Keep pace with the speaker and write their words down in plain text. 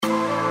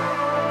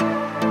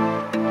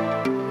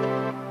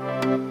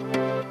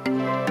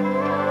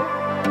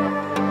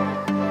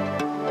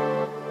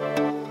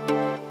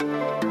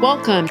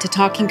Welcome to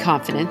Talking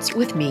Confidence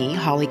with me,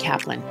 Holly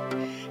Kaplan.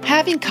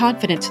 Having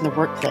confidence in the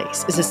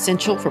workplace is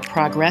essential for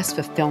progress,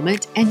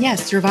 fulfillment, and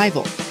yes,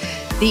 survival.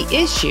 The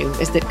issue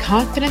is that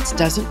confidence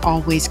doesn't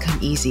always come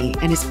easy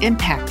and is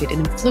impacted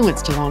and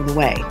influenced along the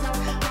way.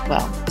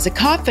 Well, as a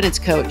confidence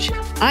coach,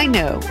 I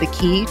know the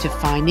key to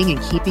finding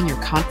and keeping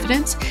your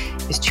confidence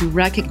is to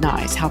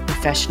recognize how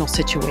professional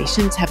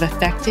situations have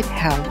affected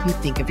how you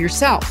think of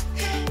yourself.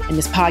 In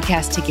this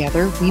podcast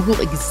together, we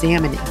will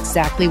examine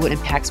exactly what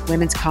impacts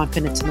women's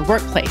confidence in the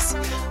workplace.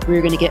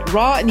 We're going to get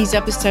raw in these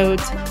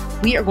episodes.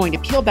 We are going to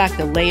peel back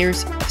the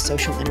layers of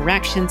social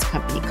interactions,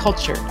 company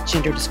culture,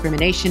 gender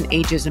discrimination,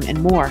 ageism,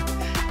 and more.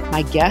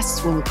 My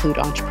guests will include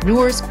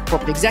entrepreneurs,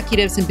 corporate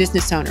executives, and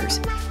business owners.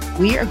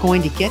 We are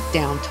going to get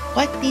down to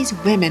what these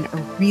women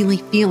are really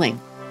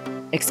feeling.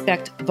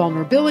 Expect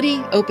vulnerability,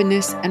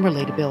 openness, and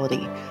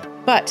relatability.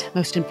 But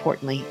most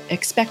importantly,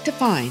 expect to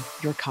find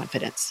your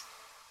confidence.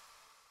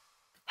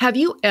 Have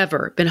you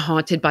ever been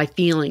haunted by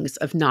feelings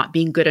of not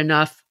being good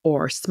enough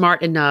or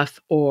smart enough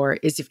or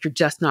as if you're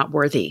just not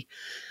worthy?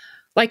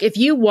 Like if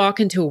you walk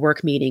into a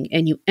work meeting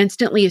and you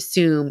instantly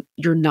assume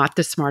you're not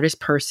the smartest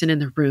person in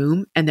the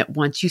room and that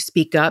once you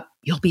speak up,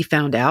 you'll be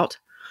found out.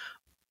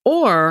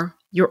 Or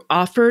you're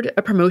offered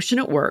a promotion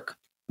at work,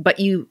 but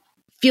you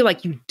feel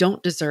like you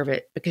don't deserve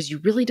it because you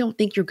really don't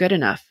think you're good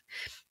enough.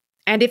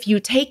 And if you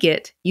take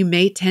it, you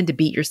may tend to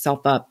beat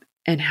yourself up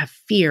and have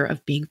fear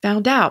of being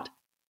found out.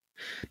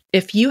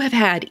 If you have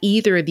had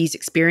either of these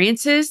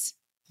experiences,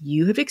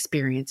 you have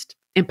experienced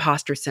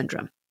imposter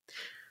syndrome.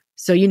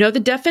 So you know the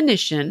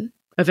definition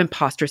of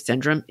imposter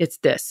syndrome. It's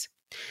this.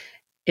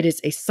 It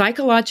is a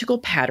psychological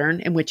pattern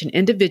in which an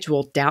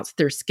individual doubts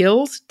their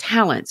skills,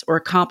 talents, or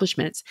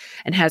accomplishments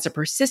and has a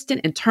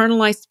persistent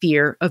internalized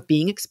fear of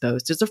being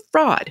exposed as a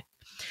fraud.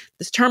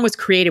 This term was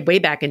created way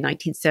back in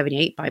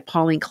 1978 by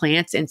Pauline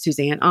Clance and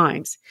Suzanne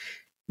Imes.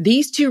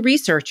 These two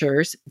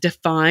researchers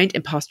defined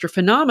imposter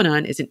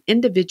phenomenon as an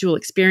individual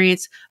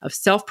experience of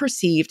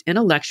self-perceived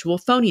intellectual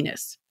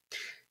phoniness.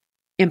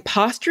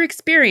 Imposter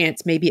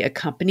experience may be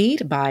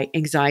accompanied by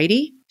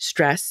anxiety,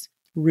 stress,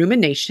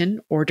 rumination,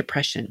 or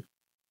depression.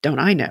 Don't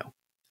I know?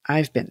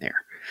 I've been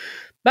there.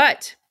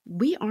 But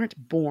we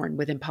aren't born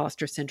with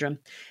imposter syndrome.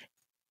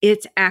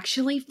 It's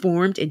actually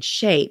formed and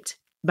shaped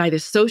by the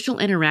social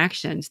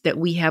interactions that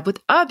we have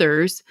with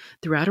others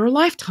throughout our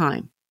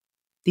lifetime.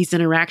 These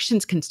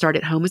interactions can start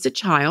at home as a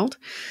child.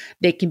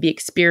 They can be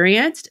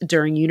experienced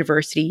during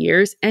university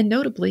years and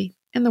notably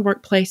in the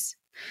workplace.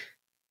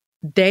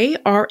 They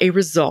are a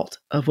result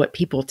of what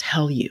people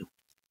tell you,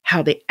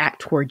 how they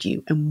act toward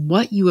you, and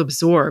what you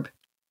absorb,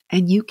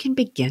 and you can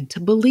begin to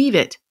believe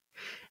it.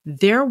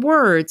 Their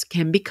words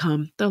can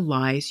become the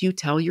lies you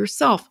tell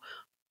yourself.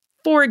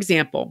 For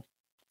example,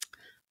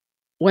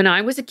 when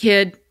I was a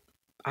kid,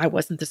 I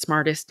wasn't the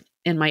smartest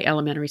in my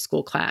elementary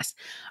school class.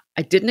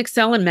 I didn't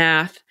excel in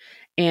math,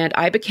 and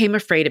I became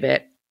afraid of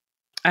it.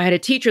 I had a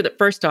teacher that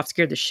first off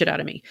scared the shit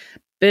out of me,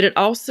 but it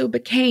also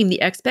became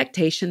the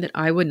expectation that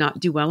I would not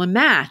do well in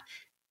math.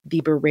 The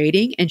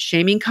berating and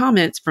shaming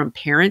comments from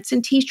parents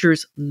and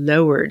teachers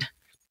lowered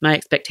my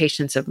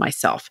expectations of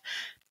myself.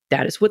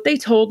 That is what they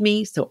told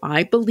me, so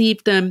I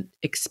believed them.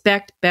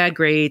 Expect bad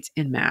grades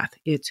in math.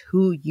 It's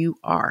who you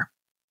are.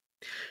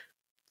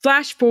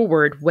 Flash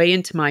forward way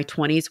into my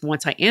 20s,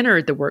 once I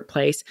entered the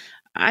workplace,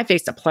 I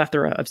faced a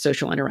plethora of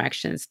social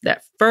interactions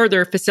that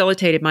further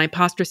facilitated my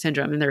imposter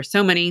syndrome. And there are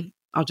so many,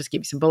 I'll just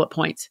give you some bullet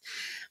points.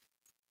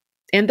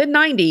 In the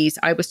 90s,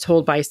 I was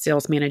told by a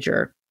sales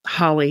manager,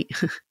 Holly,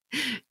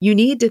 you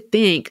need to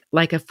think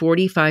like a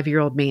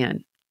 45-year-old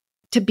man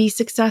to be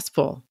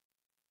successful.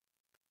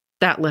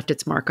 That left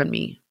its mark on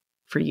me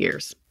for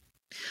years.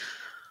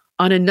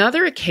 On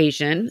another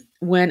occasion,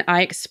 when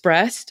I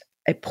expressed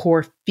a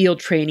poor field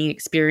training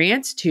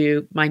experience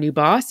to my new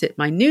boss at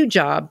my new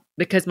job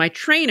because my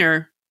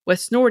trainer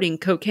was snorting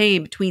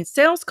cocaine between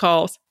sales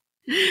calls,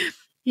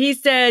 he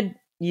said,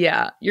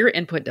 yeah, your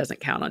input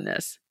doesn't count on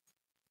this.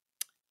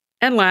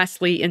 And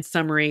lastly, in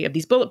summary of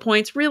these bullet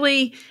points,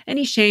 really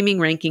any shaming,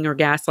 ranking, or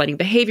gaslighting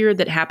behavior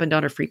that happened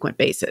on a frequent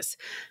basis.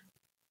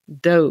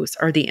 Those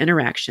are the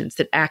interactions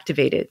that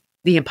activated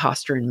the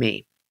imposter in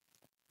me.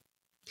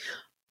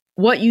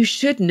 What you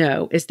should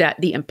know is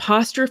that the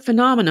imposter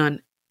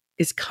phenomenon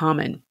is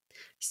common.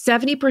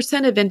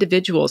 70% of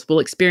individuals will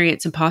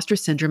experience imposter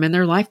syndrome in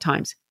their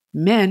lifetimes,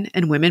 men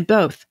and women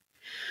both.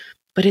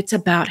 But it's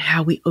about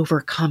how we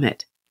overcome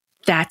it.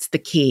 That's the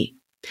key.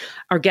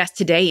 Our guest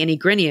today,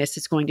 Greanias,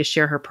 is going to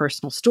share her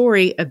personal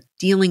story of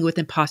dealing with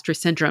imposter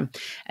syndrome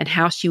and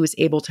how she was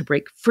able to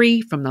break free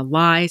from the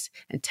lies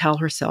and tell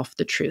herself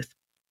the truth.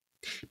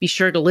 Be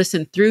sure to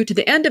listen through to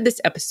the end of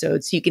this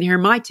episode so you can hear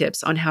my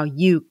tips on how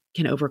you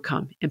can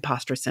overcome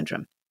imposter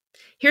syndrome.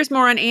 Here's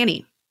more on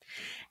Annie.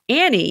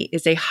 Annie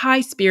is a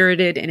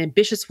high-spirited and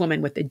ambitious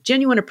woman with a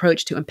genuine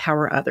approach to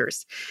empower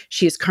others.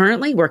 She is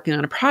currently working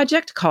on a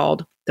project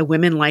called The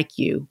Women Like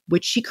You,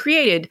 which she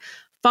created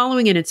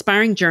following an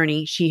inspiring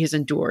journey she has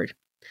endured.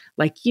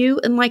 Like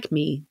you and like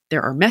me,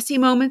 there are messy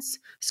moments,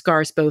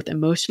 scars both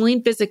emotionally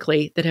and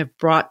physically, that have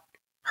brought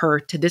her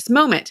to this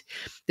moment.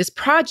 This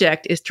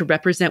project is to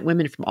represent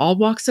women from all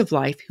walks of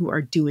life who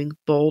are doing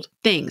bold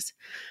things.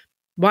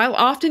 While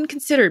often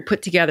considered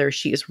put together,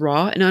 she is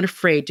raw and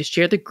unafraid to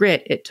share the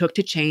grit it took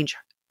to change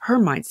her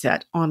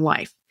mindset on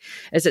life.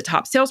 As a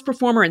top sales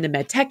performer in the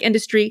medtech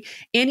industry,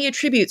 Annie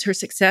attributes her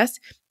success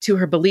to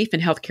her belief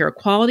in healthcare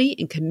equality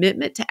and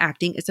commitment to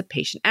acting as a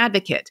patient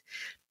advocate.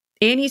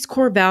 Annie's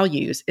core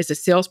values as a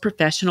sales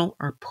professional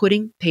are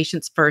putting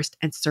patients first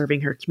and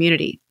serving her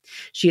community.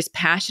 She is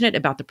passionate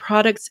about the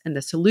products and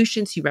the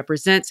solutions she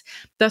represents,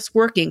 thus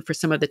working for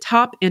some of the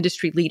top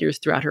industry leaders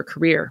throughout her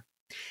career.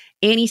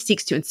 Annie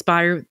seeks to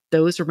inspire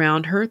those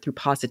around her through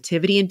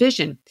positivity and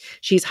vision.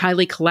 She's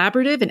highly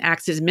collaborative and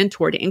acts as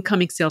mentor to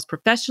incoming sales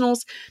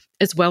professionals,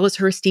 as well as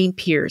her esteemed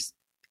peers.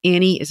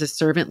 Annie is a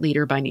servant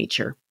leader by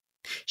nature.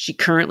 She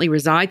currently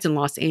resides in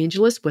Los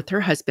Angeles with her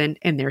husband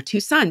and their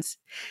 2 sons.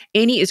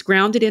 Annie is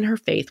grounded in her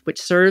faith,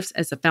 which serves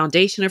as the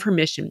foundation of her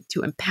mission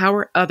to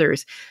empower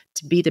others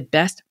to be the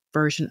best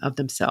version of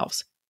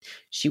themselves.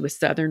 She was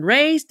Southern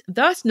raised,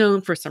 thus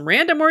known for some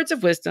random words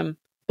of wisdom,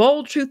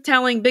 bold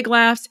truth-telling, big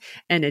laughs,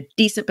 and a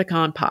decent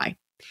pecan pie.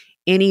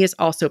 Annie is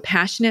also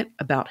passionate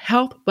about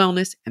health,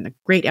 wellness, and the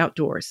great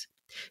outdoors.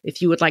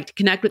 If you would like to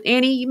connect with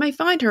Annie, you may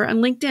find her on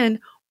LinkedIn,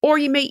 or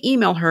you may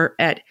email her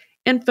at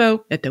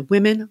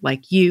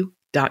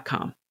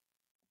info@thewomenlikeyou.com.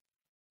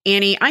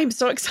 Annie, I'm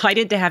so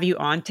excited to have you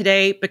on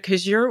today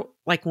because you're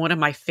like one of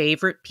my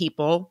favorite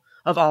people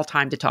of all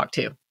time to talk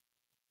to.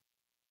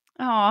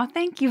 Oh,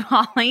 thank you,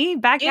 Holly.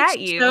 Back at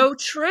you. It's so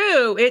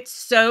true. It's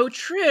so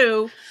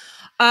true.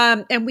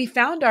 And we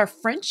found our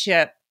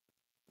friendship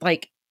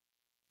like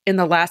in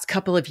the last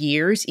couple of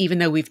years, even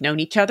though we've known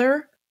each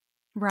other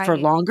for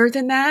longer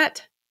than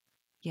that.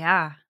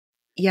 Yeah.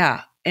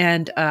 Yeah.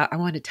 And I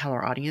want to tell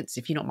our audience,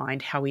 if you don't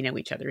mind, how we know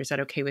each other. Is that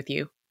okay with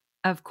you?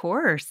 Of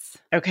course.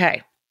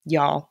 Okay,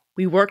 y'all.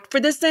 We worked for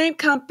the same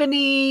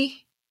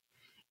company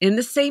in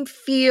the same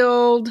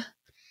field,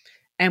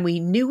 and we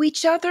knew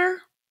each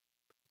other.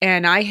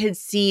 And I had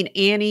seen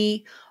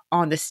Annie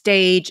on the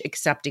stage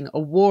accepting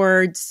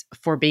awards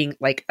for being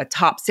like a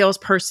top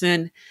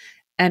salesperson.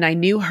 And I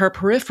knew her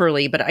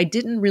peripherally, but I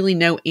didn't really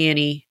know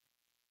Annie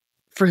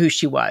for who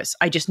she was.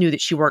 I just knew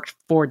that she worked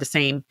for the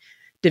same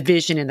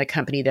division in the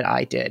company that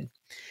I did.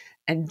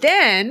 And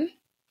then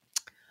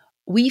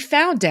we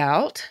found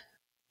out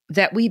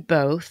that we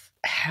both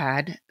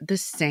had the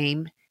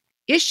same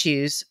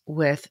issues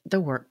with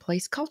the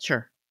workplace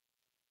culture.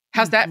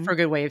 How's that for a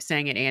good way of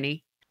saying it,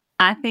 Annie?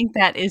 I think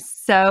that is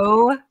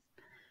so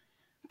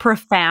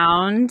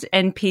profound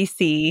and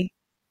PC.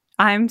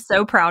 I'm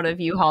so proud of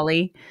you,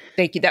 Holly.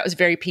 Thank you. That was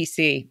very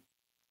PC.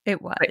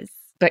 It was.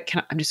 But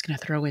I'm just going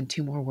to throw in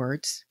 2 more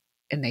words,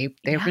 and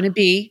they're going to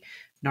be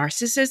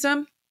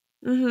narcissism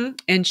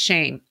and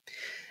shame.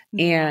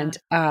 Yeah.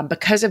 And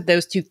because of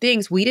those 2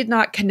 things, we did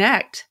not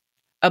connect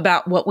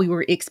about what we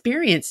were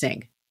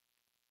experiencing.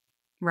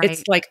 Right.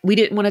 It's like we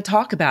didn't want to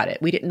talk about it.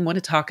 We didn't want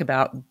to talk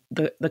about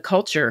the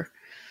culture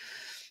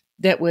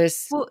that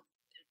was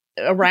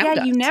around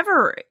us.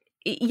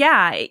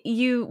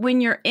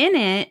 When you're in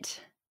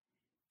it,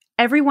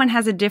 everyone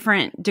has a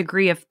different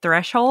degree of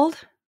threshold.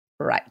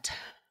 Right.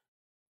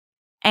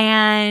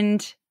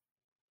 And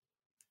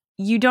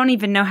you don't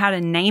even know how to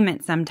name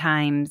it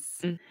sometimes.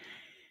 Mm-hmm.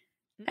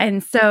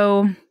 And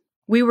so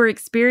we were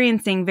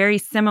experiencing very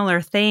similar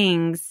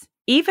things,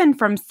 even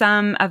from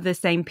some of the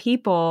same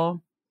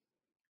people,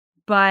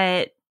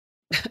 but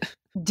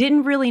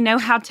didn't really know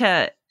how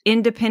to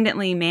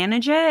independently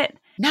manage it.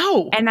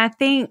 No. And I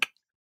think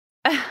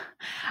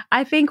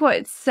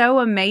what's so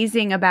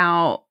amazing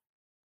about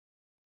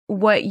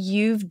what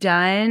you've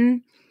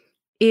done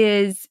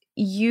is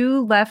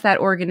you left that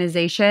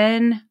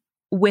organization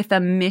with a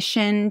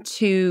mission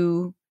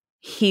to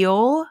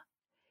heal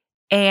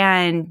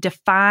and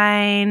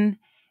define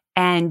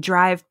and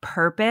drive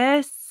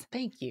purpose.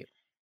 Thank you.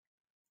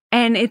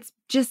 And it's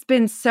just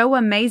been so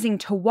amazing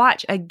to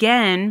watch.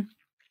 Again,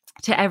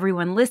 to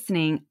everyone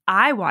listening,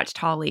 I watched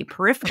Holly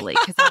peripherally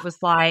because I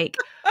was like,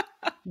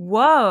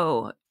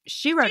 whoa,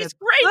 she wrote a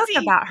book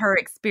about her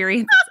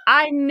experiences.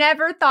 I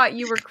never thought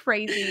you were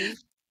crazy.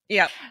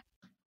 Yep.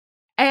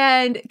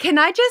 And can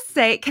I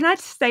say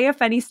a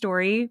funny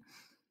story?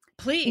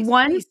 Please.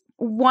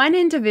 One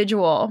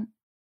individual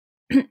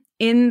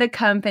in the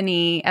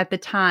company at the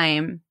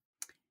time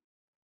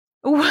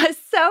was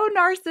so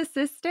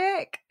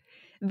narcissistic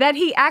that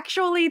he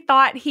actually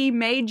thought he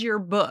made your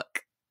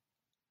book.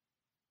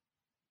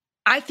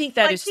 I think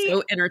that is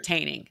so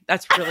entertaining.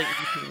 That's really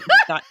entertaining.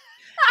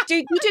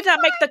 Dude, you did not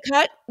make the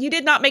cut. You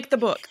did not make the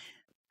book.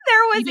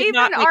 There was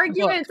even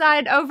arguments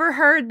I'd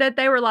overheard that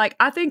they were like,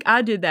 I think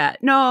I did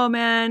that. No,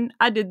 man,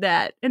 I did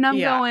that. And I'm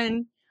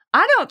going,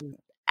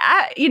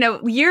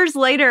 years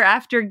later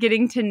after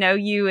getting to know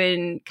you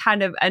and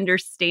kind of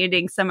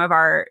understanding some of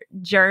our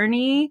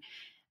journey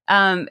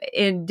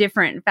in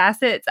different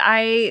facets,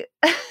 I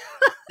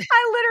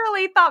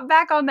literally thought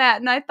back on that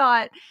and I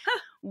thought,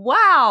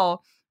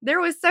 wow, there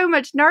was so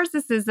much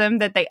narcissism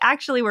that they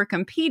actually were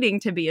competing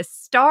to be a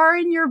star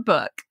in your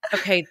book.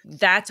 Okay,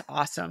 that's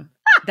awesome.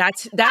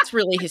 That's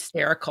really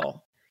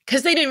hysterical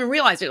because they didn't even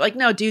realize it. Like,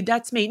 no, dude,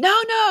 that's me. No,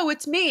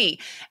 it's me.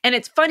 And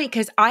it's funny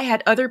because I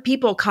had other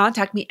people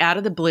contact me out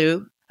of the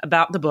blue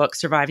about the book,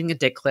 Surviving the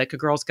Dick Click, A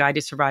Girl's Guide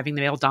to Surviving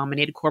the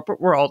Male-Dominated Corporate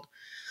World.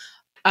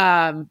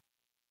 And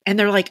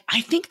they're like,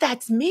 I think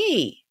that's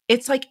me.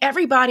 It's like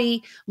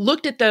everybody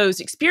looked at those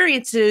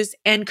experiences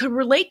and could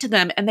relate to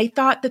them. And they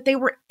thought that they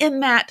were in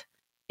that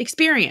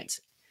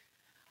experience,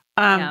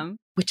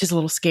 which is a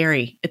little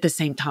scary at the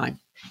same time,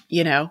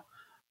 you know?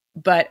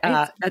 But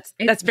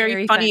that's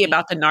very funny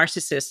about the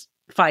narcissist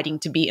fighting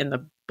to be in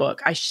the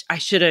book. I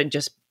should have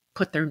just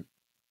put their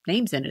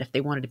names in it if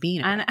they wanted to be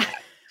in it.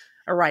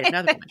 Or write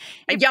another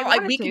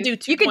one. We can do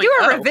 2.0. You could do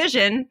a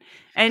revision.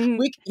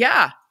 And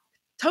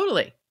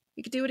totally.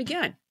 We could do it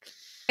again.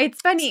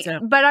 It's funny,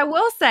 but I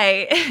will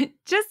say,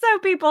 just so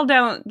people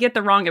don't get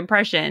the wrong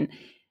impression,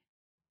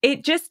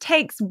 it just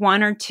takes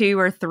 1 or 2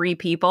 or 3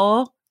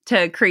 people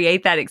to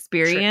create that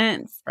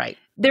experience. Sure. Right.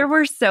 There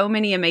were so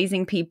many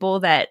amazing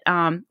people that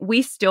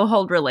we still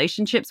hold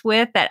relationships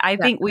with that I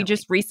think we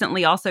just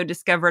recently also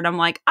discovered. I'm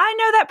like, I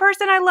know that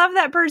person. I love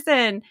that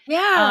person.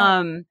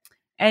 Yeah.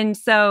 And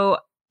so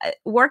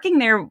working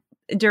there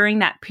during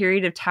that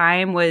period of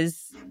time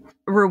was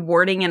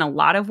rewarding in a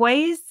lot of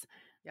ways.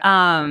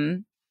 Yeah.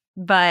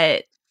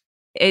 But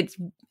it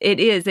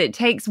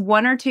takes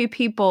 1 or 2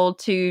 people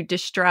to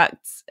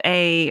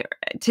to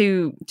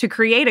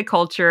create a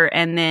culture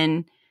and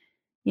then,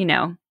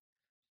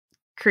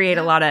 create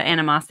a lot of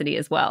animosity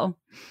as well.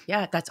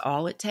 Yeah, that's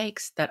all it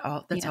takes. That's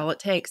all it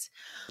takes.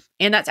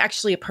 And that's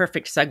actually a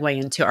perfect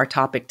segue into our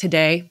topic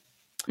today,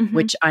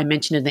 which I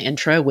mentioned in the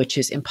intro, which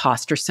is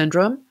imposter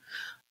syndrome.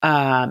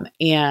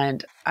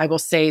 And I will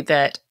say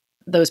that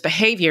those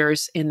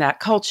behaviors in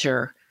that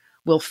culture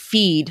will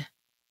feed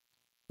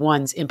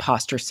one's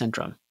imposter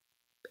syndrome.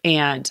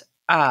 And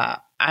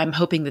I'm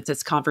hoping that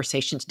this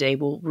conversation today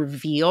will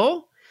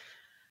reveal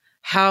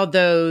how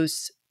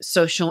those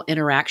social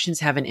interactions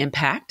have an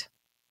impact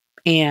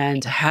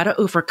and how to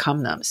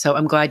overcome them. So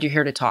I'm glad you're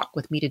here to talk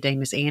with me today,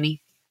 Miss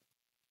Annie.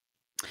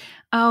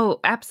 Oh,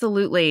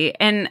 absolutely.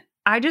 And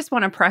I just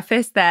want to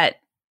preface that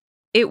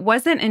it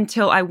wasn't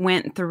until I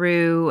went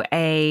through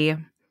a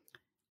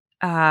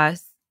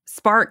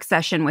Spark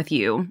session with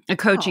you, a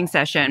coaching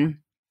session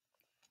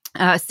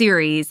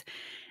series,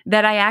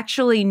 that I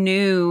actually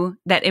knew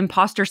that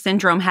imposter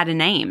syndrome had a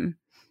name.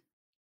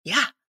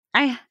 Yeah.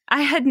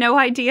 I had no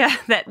idea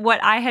that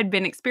what I had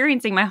been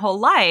experiencing my whole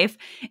life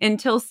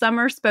until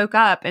Summer spoke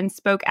up and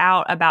spoke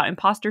out about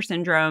imposter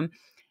syndrome.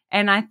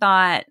 And I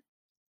thought,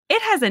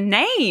 it has a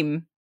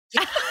name.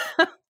 Yeah.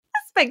 This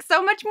makes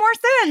so much more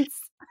sense.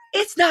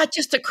 It's not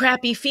just a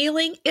crappy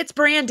feeling. It's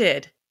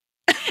branded.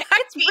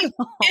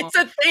 It's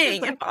a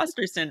thing.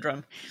 Imposter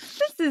syndrome.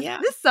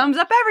 This sums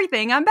up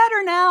everything. I'm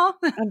better now.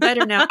 I'm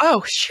better now.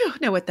 Oh, I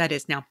know what that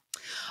is now.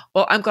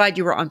 Well, I'm glad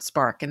you were on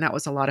Spark, and that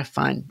was a lot of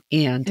fun.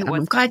 And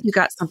I'm glad you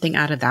got something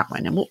out of that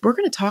one. And we're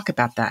going to talk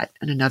about that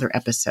in another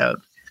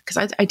episode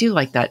because I do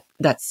like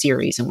that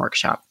series and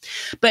workshop.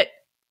 But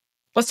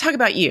let's talk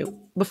about you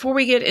before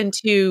we get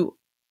into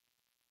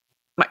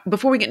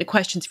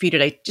questions for you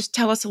today. Just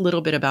tell us a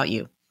little bit about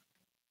you.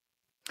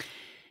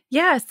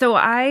 Yeah, so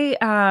I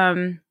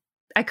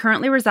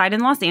currently reside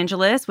in Los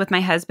Angeles with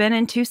my husband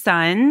and 2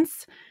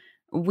 sons.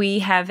 We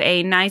have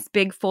a nice,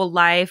 big, full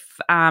life.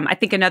 I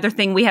think another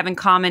thing we have in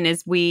common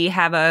is we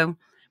have a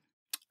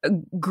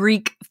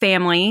Greek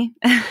family.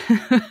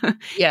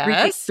 Yes.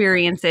 Greek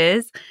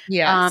experiences.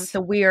 Yes. So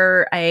we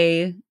are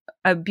a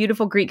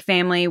beautiful Greek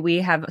family. We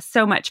have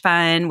so much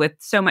fun with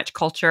so much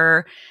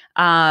culture.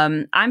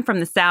 I'm from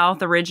the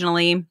South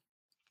originally,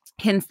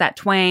 hence that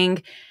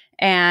twang.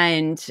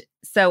 And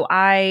so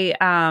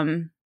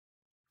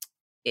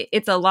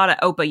it's a lot of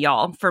Opa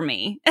y'all for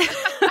me.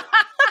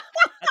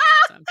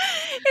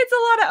 It's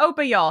a lot of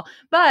Opa y'all,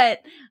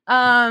 but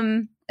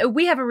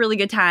we have a really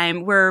good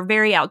time. We're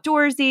very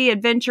outdoorsy,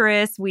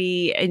 adventurous.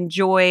 We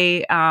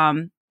enjoy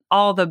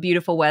all the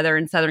beautiful weather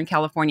in Southern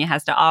California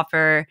has to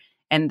offer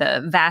and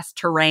the vast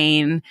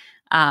terrain.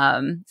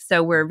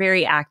 So we're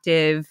very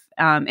active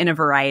in a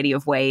variety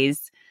of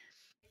ways.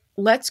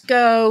 Let's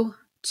go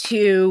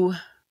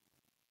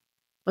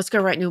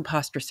right into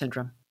imposter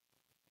syndrome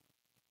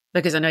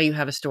because I know you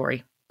have a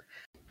story.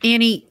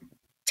 Annie,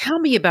 tell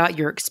me about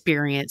your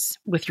experience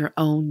with your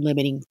own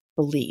limiting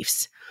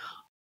beliefs.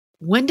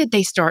 When did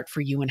they start for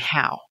you and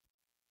how?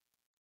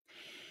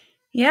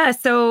 Yeah.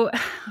 So,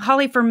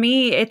 Holly, for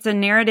me, it's a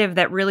narrative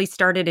that really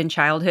started in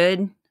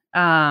childhood.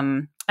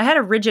 I had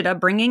a rigid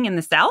upbringing in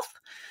the South.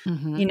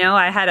 Mm-hmm.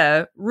 I had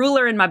a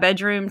ruler in my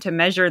bedroom to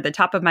measure the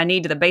top of my knee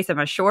to the base of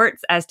my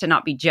shorts as to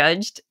not be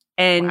judged.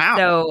 And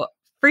so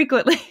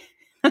frequently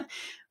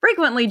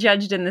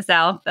judged in the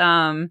South.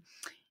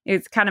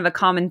 It's kind of a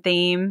common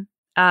theme.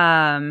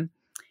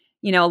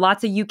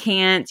 Lots of you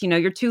can't,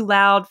 you're too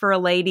loud for a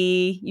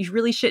lady. You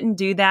really shouldn't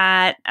do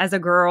that as a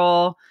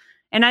girl.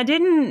 And I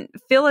didn't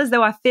feel as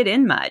though I fit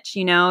in much.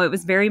 It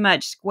was very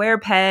much square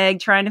peg,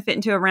 trying to fit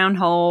into a round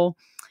hole.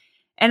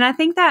 And I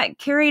think that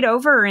carried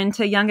over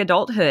into young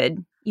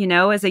adulthood.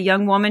 as a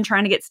young woman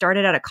trying to get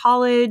started out of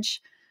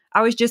college.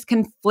 I was just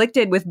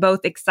conflicted with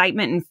both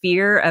excitement and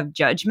fear of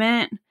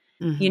judgment,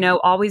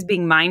 always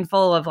being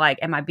mindful of like,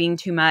 am I being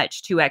too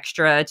much, too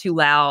extra, too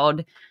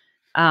loud?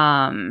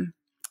 And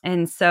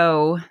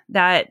so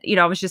that,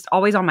 I was just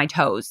always on my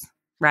toes,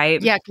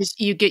 right? Yeah, because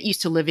you get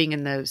used to living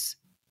in those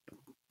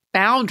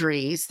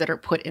boundaries that are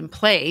put in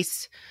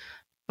place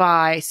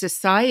by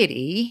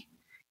society.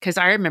 Because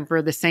I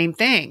remember the same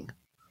thing.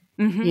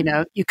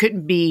 You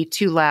couldn't be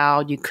too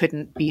loud. You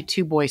couldn't be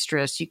too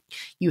boisterous.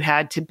 You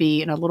had to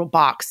be in a little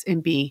box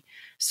and be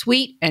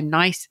sweet and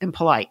nice and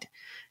polite.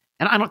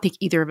 And I don't think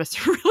either of us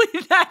are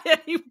really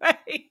that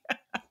anyway.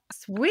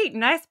 Sweet,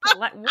 nice,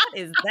 polite. What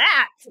is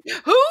that?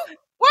 Who?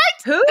 What?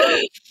 Who?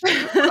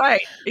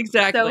 Right.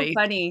 Exactly.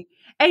 So funny.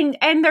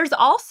 And there's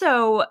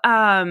also,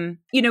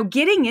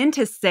 getting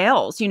into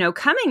sales,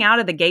 coming out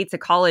of the gates of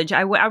college,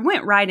 I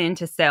went right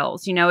into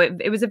sales.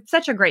 It was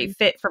such a great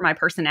fit for my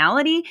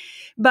personality.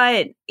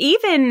 But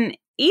even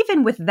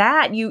with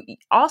that,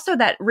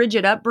 that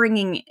rigid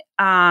upbringing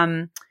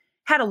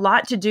had a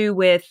lot to do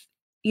with,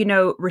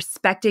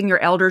 respecting your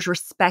elders,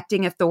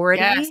 respecting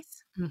authority. Yes.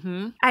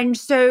 Mm-hmm. And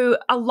so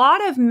a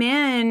lot of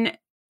men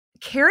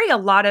carry a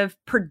lot of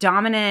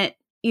predominant,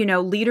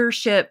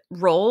 leadership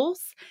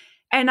roles.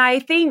 And I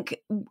think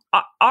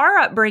our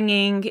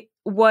upbringing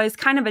was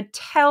kind of a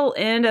tail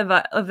end of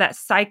that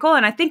cycle.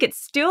 And I think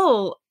it's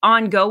still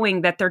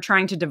ongoing that they're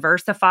trying to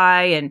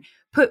diversify and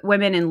put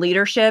women in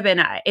leadership.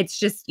 And it's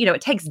just,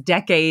 it takes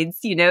decades,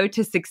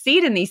 to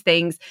succeed in these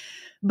things.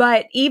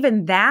 But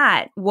even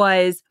that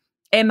was,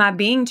 am I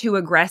being too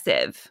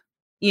aggressive,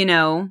 in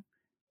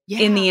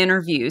the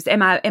interviews?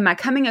 Am I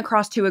coming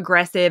across too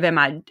aggressive? Am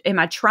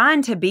I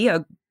trying to be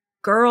a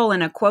girl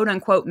in a quote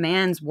unquote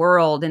man's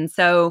world? And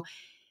so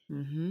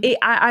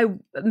I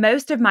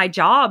most of my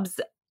jobs,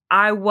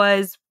 I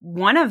was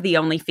one of the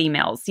only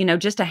females,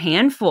 just a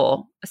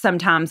handful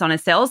sometimes on a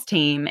sales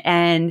team.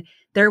 And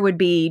there would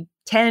be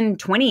 10,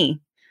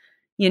 20,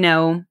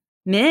 men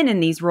in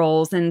these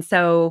roles. And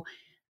so,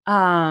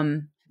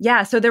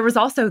 so there was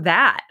also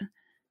that.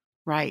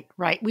 Right.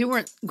 We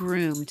weren't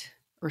groomed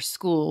or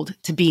schooled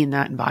to be in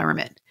that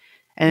environment.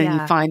 And then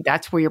you find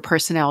that's where your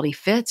personality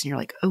fits. And you're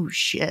like, oh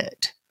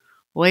shit,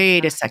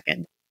 wait a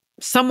second.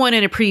 Someone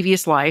in a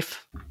previous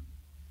life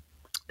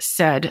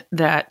said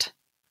that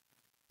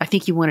I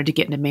think you wanted to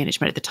get into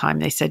management at the time.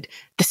 They said,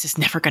 this is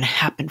never going to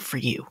happen for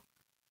you.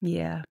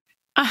 Yeah.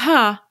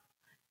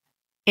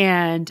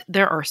 And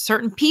there are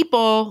certain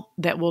people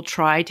that will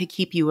try to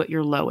keep you at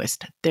your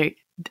lowest.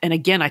 And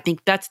again, I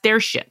think that's their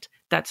shit.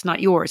 That's not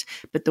yours.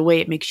 But the way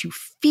it makes you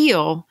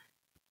feel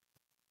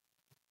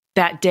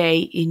that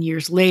day and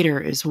years later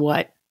is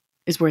where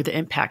the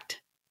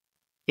impact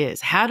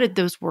is. How did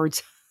those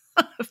words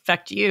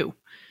affect you?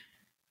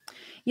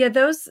 Yeah,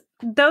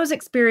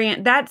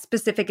 that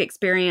specific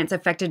experience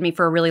affected me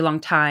for a really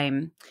long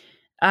time.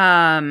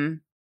 That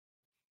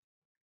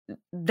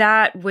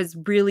was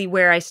really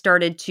where I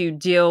started to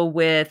deal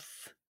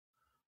with,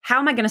 how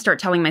am I going to start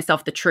telling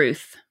myself the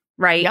truth?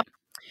 Right. Yep.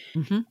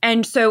 Mm-hmm.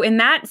 And so in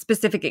that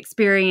specific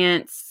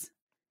experience,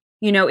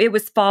 it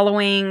was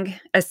following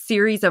a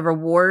series of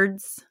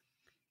awards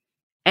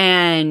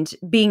and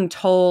being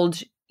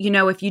told,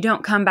 if you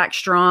don't come back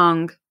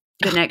strong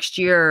the next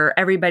year,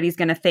 everybody's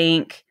going to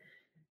think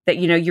that,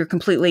 you're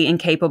completely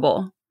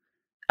incapable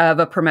of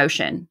a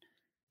promotion.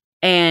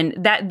 And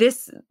that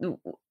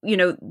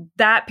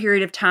that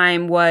period of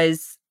time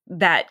was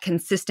that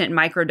consistent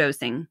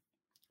microdosing,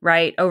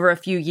 right? Over a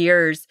few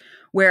years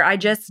where I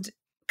just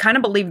kind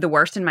of believed the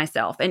worst in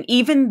myself. And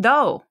even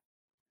though,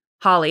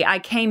 Holly, I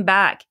came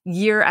back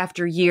year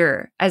after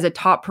year as a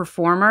top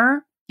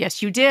performer.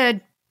 Yes, you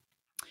did.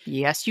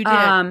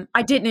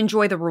 I didn't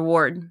enjoy the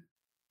reward.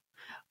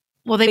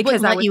 Well, they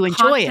wouldn't let you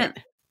enjoy it.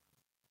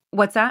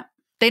 What's that?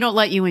 They don't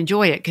let you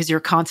enjoy it because you're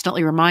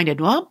constantly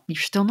reminded, well,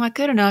 you're still not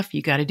good enough.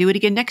 You got to do it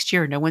again next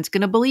year. No one's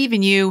going to believe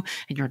in you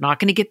and you're not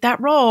going to get that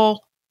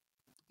role.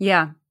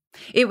 Yeah.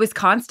 It was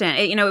constant.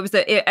 It was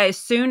as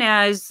soon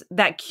as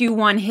that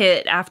Q1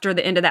 hit after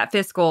the end of that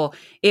fiscal,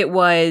 it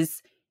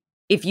was,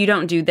 if you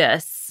don't do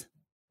this,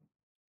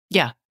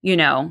 you're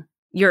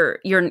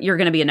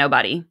going to be a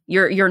nobody.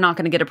 You're not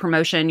going to get a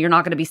promotion. You're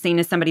not going to be seen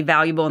as somebody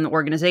valuable in the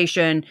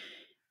organization.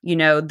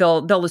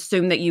 They'll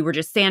assume that you were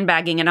just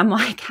sandbagging. And I'm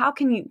like, how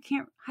can you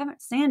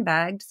haven't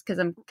sandbagged because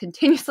I'm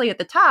continuously at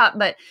the top.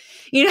 But,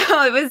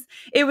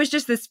 it was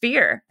just this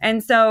fear.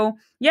 And so,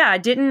 I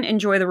didn't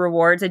enjoy the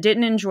rewards. I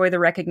didn't enjoy the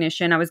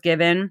recognition I was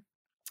given.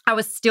 I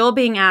was still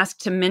being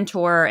asked to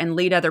mentor and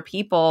lead other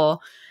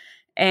people.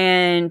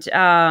 And,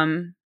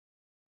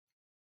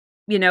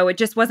 it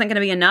just wasn't going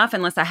to be enough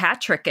unless I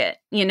hat trick it,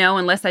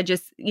 unless I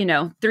just,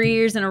 3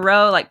 years in a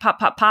row, like pop,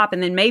 pop, pop,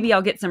 and then maybe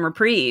I'll get some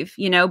reprieve,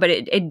 but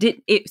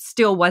it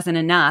still wasn't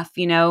enough.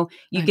 You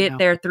get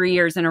there 3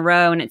 years in a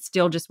row and it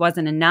still just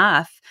wasn't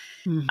enough.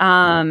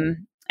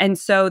 Mm-hmm. And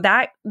so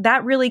that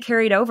really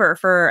carried over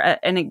for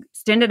an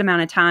extended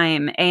amount of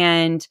time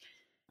and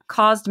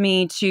caused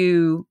me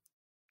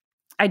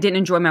I didn't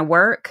enjoy my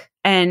work.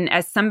 And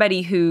as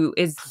somebody who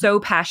is so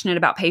passionate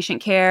about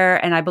patient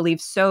care, and I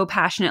believe so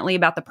passionately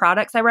about the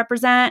products I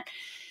represent,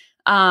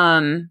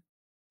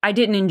 I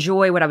didn't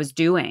enjoy what I was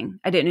doing.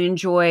 I didn't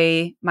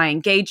enjoy my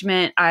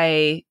engagement.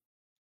 I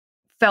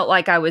felt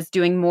like I was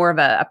doing more of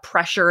a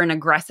pressure and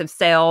aggressive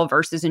sale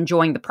versus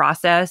enjoying the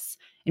process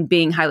and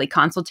being highly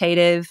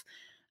consultative.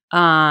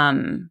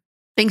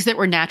 Things that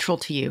were natural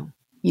to you.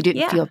 You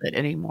didn't feel that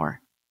anymore.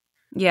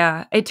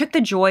 Yeah. It took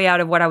the joy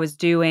out of what I was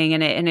doing,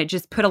 and it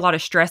just put a lot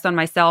of stress on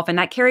myself. And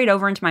that carried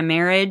over into my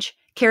marriage.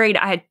 I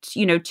had,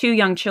 2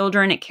 young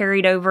children. It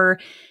carried over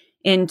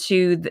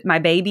into my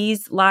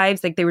babies'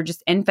 lives. Like they were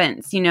just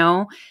infants,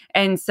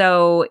 And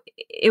so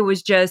it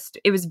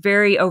was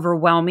very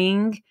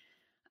overwhelming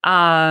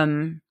at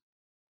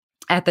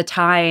the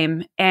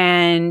time.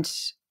 And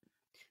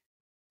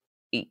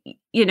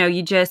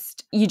you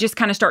just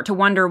kind of start to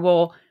wonder,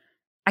 well,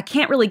 I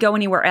can't really go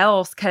anywhere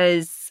else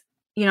because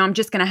I'm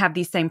just going to have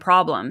these same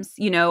problems,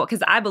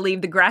 because I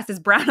believe the grass is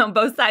brown on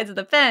both sides of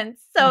the fence.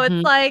 So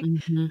it's like,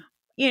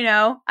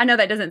 I know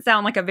that doesn't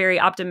sound like a very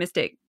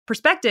optimistic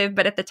perspective,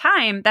 but at the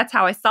time, that's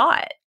how I saw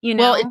it,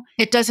 Well,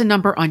 it does a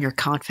number on your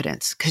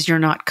confidence because you're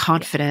not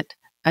confident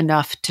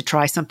enough to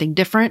try something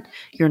different.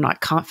 You're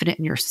not confident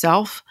in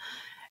yourself.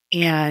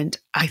 And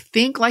I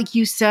think, like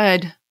you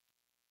said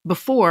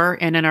before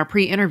and in our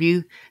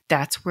pre-interview,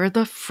 that's where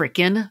the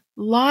freaking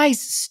lies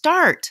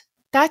start.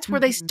 That's where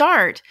they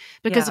start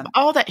because of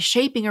all that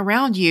shaping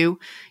around you.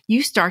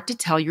 You start to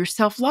tell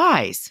yourself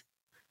lies.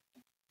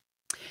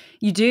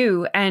 You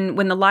do. And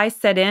when the lies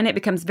set in, it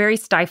becomes very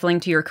stifling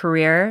to your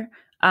career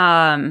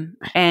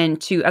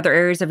and to other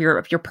areas of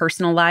your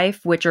personal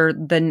life, which are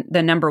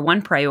the number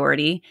one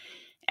priority.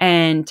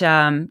 And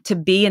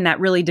to be in that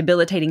really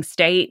debilitating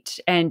state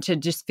and to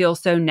just feel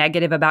so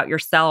negative about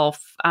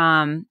yourself,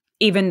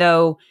 even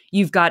though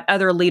you've got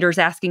other leaders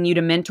asking you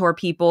to mentor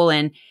people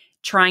and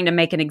trying to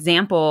make an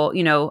example,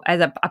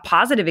 as a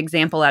positive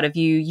example out of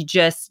you, you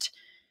just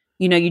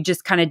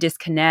kind of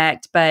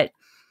disconnect. But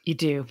you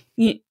do.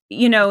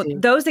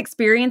 Those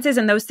experiences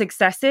and those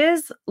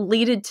successes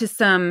leaded to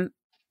some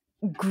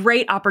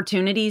great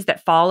opportunities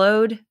that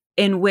followed,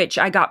 in which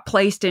I got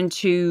placed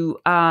into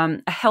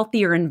a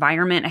healthier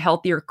environment, a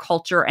healthier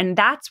culture. And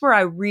that's where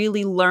I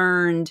really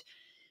learned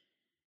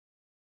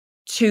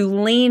to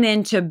lean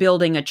into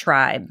building a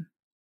tribe,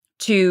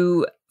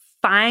 to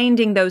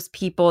finding those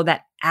people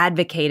that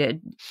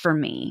advocated for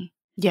me.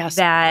 Yes.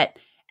 That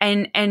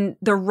and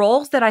the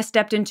roles that I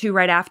stepped into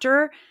right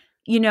after,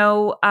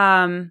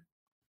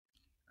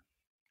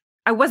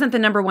 I wasn't the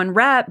number one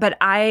rep, but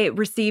I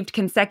received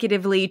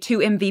consecutively 2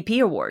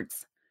 MVP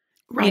awards,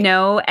 right.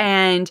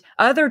 And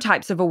other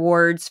types of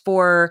awards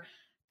for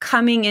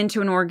coming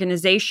into an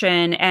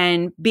organization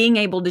and being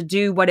able to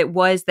do what it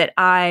was that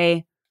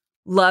I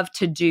love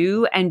to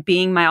do and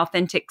being my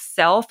authentic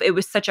self. It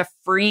was such a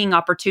freeing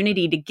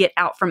opportunity to get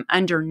out from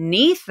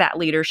underneath that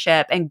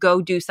leadership and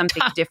go do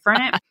something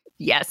different.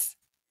 Yes.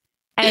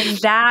 And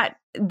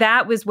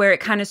that was where it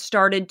kind of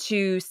started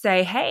to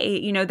say,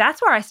 hey,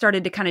 that's where I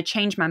started to kind of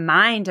change my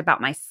mind about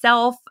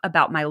myself,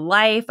 about my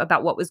life,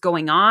 about what was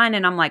going on.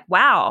 And I'm like,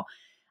 wow,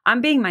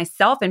 I'm being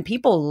myself and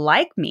people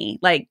like me.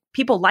 Like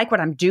people like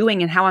what I'm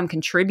doing and how I'm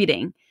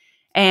contributing.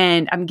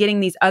 And I'm getting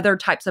these other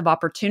types of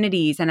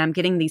opportunities, and I'm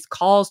getting these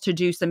calls to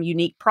do some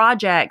unique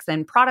projects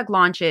and product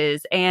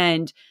launches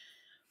and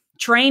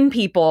train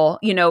people,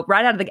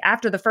 right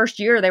after the first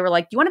year, they were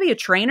like, you want to be a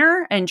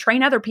trainer and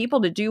train other people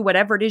to do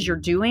whatever it is you're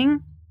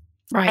doing?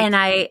 Right. And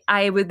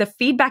I with the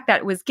feedback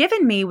that was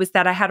given me was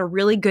that I had a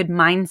really good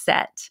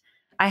mindset.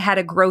 I had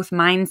a growth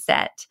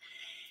mindset.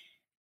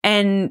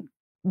 And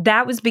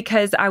that was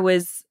because I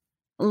was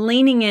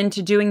leaning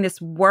into doing this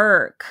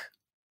work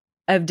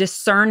of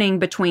discerning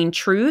between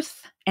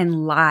truth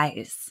and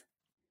lies.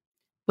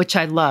 Which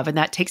I love. And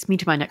that takes me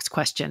to my next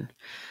question.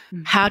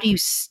 Mm-hmm. How do you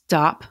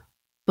stop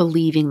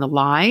believing the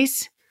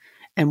lies?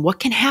 And what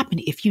can happen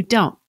if you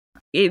don't?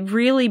 It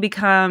really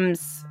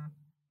becomes,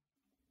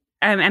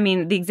 I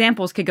mean, the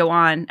examples could go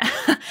on.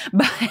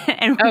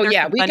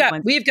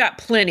 We've got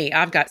plenty.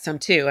 I've got some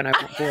too, and I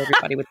won't bore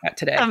everybody with that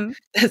today.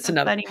 That's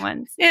another funny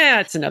ones. Yeah,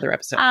 it's another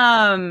episode.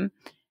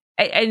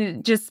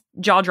 And just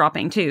jaw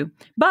dropping too.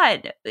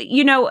 But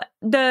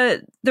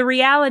the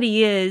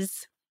reality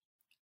is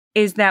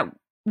that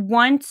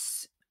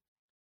once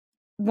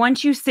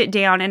you sit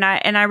down, and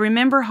I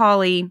remember,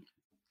 Holly,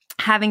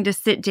 having to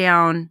sit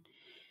down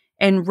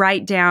and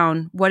write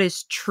down what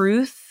is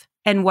truth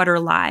and what are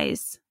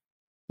lies.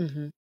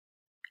 Mm-hmm.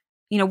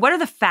 What are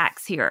the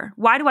facts here?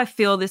 Why do I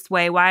feel this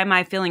way? Why am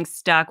I feeling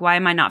stuck? Why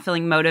am I not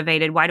feeling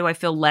motivated? Why do I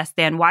feel less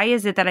than? Why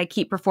is it that I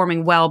keep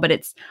performing well, but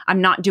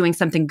I'm not doing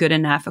something good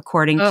enough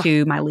according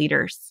to my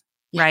leaders,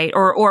 right?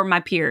 Or my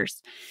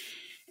peers.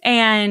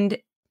 And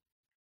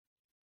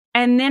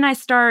then I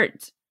start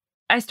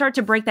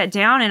to break that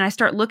down, and I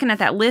start looking at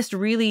that list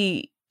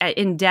really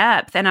in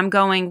depth, and I'm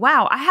going,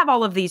 wow, I have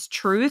all of these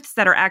truths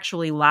that are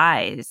actually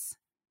lies.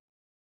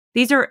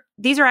 These are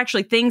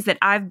actually things that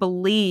I've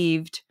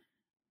believed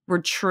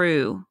were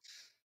true.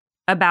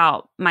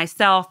 about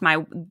myself,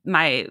 my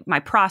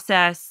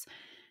process,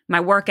 my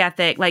work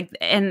ethic, like,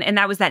 and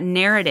that was that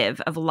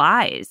narrative of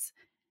lies.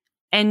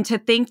 And to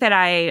think that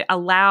I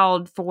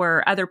allowed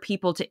for other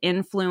people to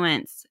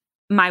influence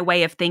my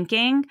way of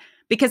thinking,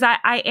 because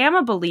I am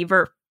a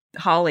believer,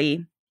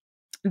 Holly,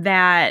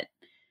 that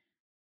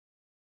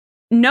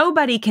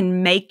nobody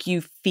can make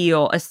you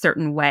feel a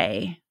certain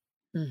way,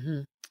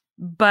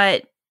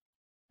 but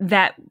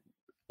that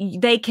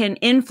they can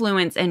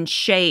influence and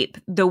shape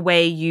the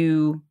way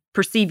you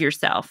perceive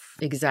yourself.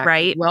 Exactly.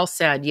 Right? Well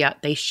said. Yeah,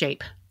 they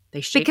shape.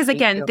 Because how you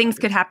again, feel things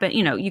about could yourself. happen.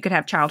 You could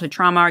have childhood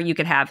trauma, or you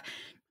could have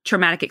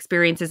traumatic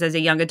experiences as a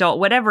young adult,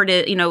 whatever it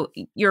is.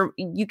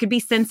 You could be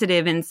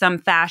sensitive in some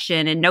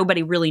fashion and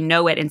nobody really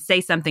know it and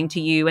say something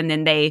to you, and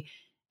then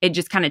it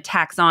just kind of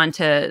tacks on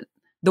to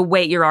the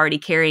weight you're already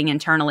carrying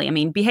internally. I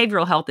mean,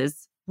 behavioral health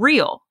is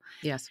real.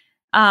 Yes.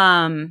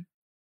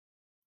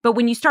 But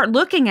when you start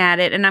looking at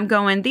it, and I'm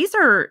going,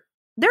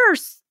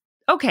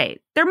 okay,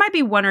 there might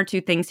be one or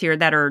two things here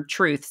that are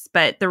truths,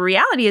 but the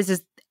reality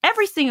is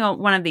every single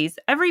one of these,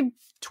 every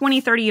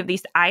 20, 30 of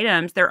these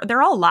items,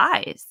 they're all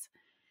lies.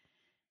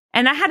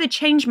 And I had to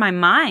change my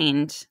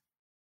mind,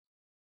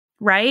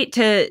 right?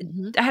 I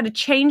had to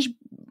change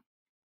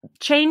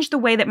the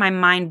way that my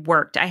mind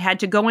worked. I had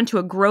to go into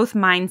a growth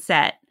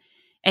mindset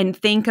and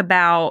think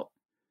about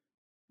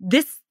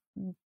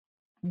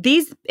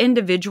these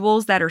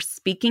individuals that are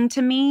speaking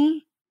to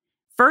me.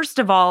 First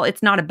of all,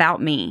 it's not about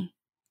me.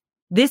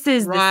 This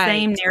is the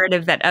same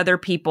narrative that other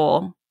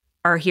people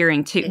are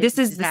hearing too. This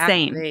is the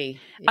same.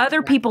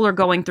 Other people are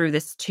going through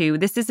this too.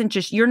 This isn't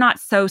just, you're not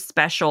so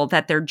special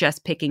that they're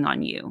just picking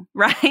on you,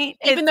 right?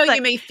 Even though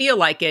you may feel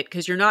like it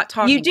because you're not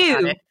talking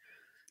about it.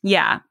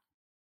 Yeah.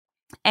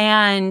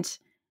 And,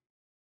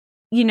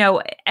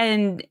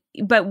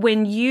 but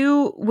when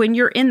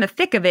you're in the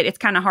thick of it, it's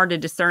kind of hard to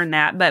discern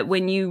that. But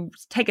when you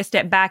take a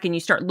step back and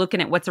you start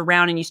looking at what's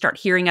around and you start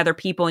hearing other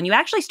people and you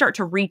actually start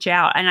to reach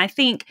out. And I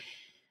think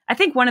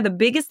one of the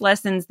biggest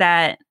lessons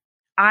that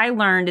I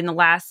learned in the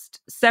last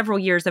several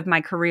years of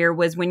my career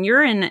was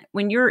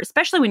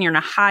especially when you're in a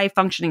high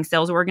functioning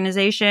sales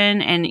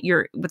organization and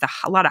you're with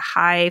a lot of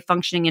high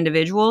functioning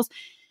individuals,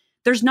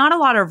 there's not a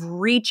lot of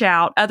reach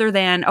out other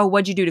than, oh,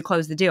 what'd you do to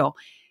close the deal?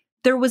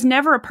 There was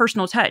never a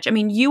personal touch. I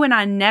mean, you and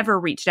I never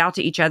reached out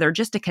to each other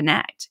just to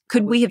connect.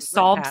 Could we have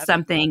solved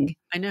something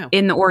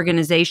in the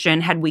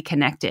organization had we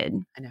connected?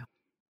 I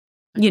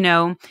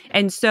know.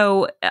 And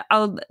so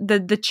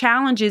the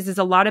challenge is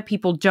a lot of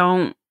people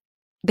don't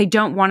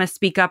want to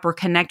speak up or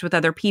connect with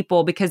other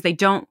people because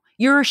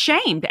you're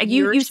ashamed.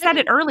 You said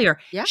it earlier.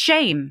 Yeah.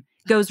 Shame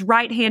goes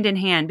right hand in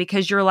hand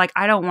because you're like,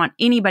 I don't want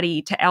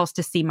anybody else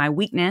to see my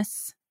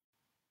weakness.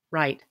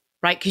 Right.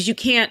 Because you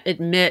can't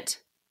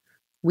admit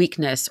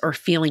weakness or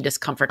feeling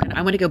discomfort. And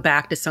I want to go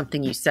back to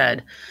something you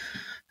said.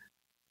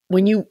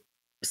 When you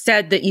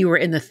said that you were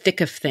in the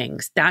thick of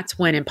things, that's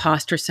when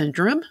imposter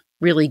syndrome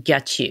really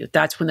gets you.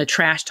 That's when the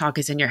trash talk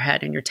is in your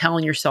head and you're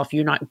telling yourself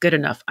you're not good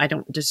enough. I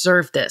don't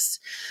deserve this.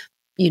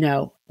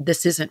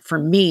 This isn't for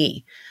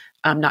me.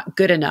 I'm not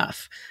good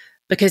enough.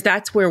 Because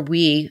that's where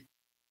we,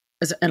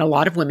 and a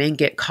lot of women,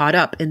 get caught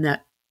up in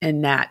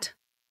that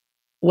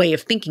way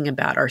of thinking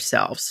about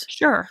ourselves.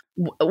 Sure.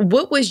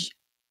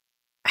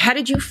 How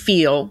did you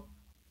feel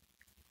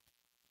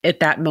at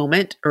that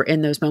moment or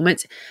in those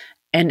moments?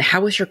 And how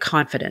was your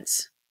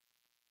confidence?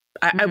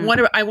 I want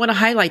to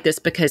highlight this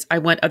because I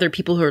want other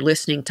people who are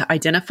listening to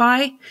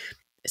identify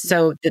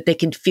so that they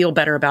can feel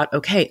better about,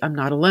 okay, I'm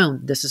not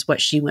alone. This is what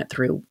she went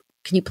through.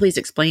 Can you please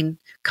explain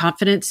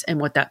confidence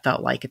and what that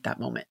felt like at that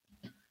moment?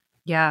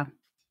 Yeah.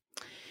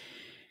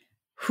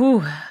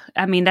 Whew.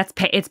 I mean,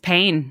 it's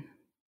pain.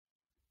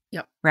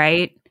 Yep.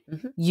 Right?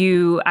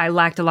 Mm-hmm. I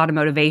lacked a lot of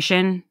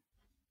motivation.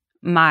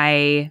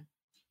 My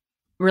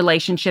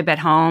relationship at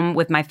home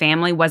with my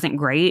family wasn't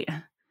great.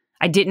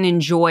 I didn't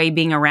enjoy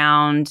being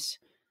around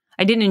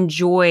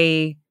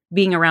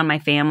my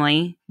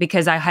family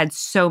because I had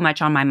so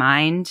much on my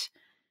mind.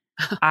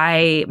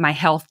 My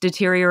health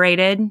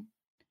deteriorated.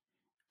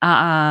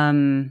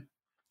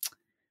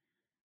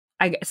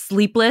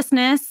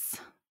 Sleeplessness,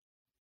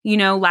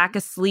 lack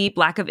of sleep,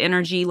 lack of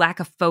energy,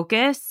 lack of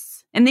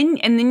focus. And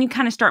then you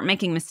kind of start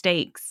making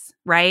mistakes,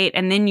 right?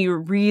 And then you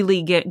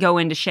really go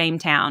into shame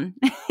town.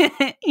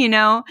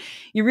 You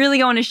really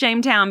go into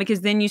shame town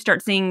because then you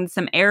start seeing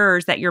some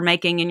errors that you're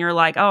making and you're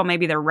like, oh,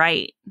 maybe they're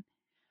right.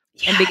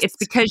 Yes. And it's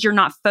because you're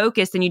not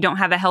focused and you don't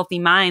have a healthy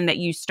mind that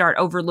you start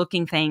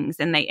overlooking things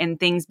and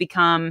things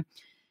become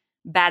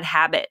bad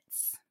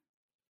habits.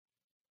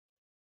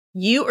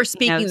 You are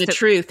speaking the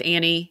truth,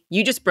 Annie.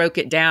 You just broke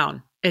it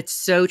down. It's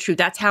so true.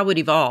 That's how it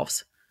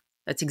evolves.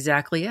 That's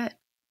exactly it.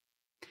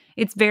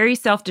 It's very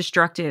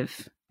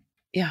self-destructive.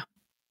 Yeah.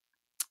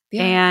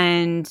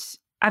 And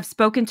I've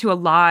spoken to a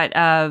lot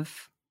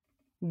of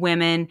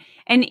women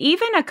and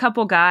even a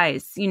couple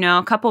guys,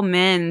 a couple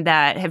men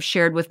that have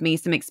shared with me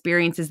some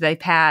experiences they've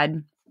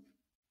had.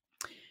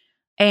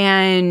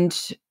 And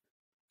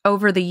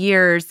over the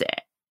years,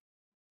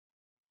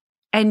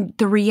 and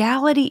the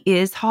reality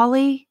is,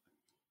 Holly,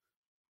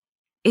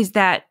 is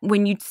that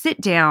when you sit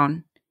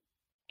down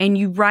and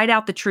you write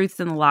out the truths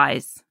and the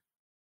lies,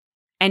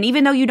 and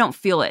even though you don't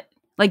feel it,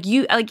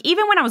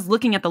 even when I was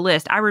looking at the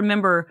list, I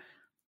remember,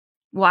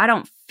 well, I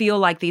don't feel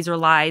like these are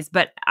lies,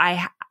 but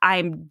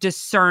I'm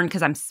discerned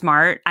because I'm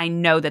smart. I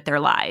know that they're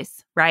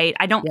lies, right?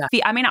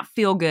 I may not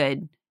feel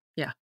good.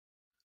 Yeah.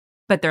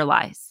 But they're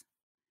lies.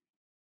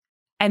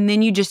 And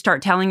then you just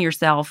start telling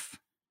yourself,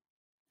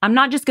 I'm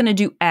not just going to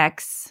do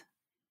X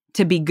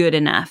to be good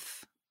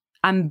enough.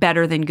 I'm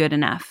better than good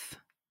enough.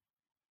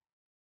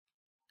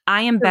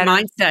 I am better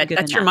than good enough.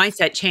 That's your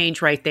mindset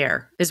change right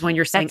there, is when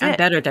you're saying, I'm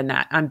better than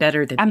that. I'm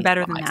better than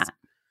that.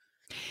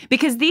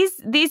 Because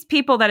these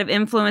people that have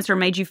influenced or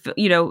made you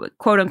feel,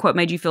 quote unquote,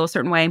 made you feel a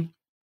certain way,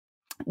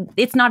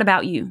 it's not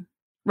about you,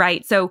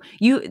 right? So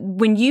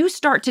when you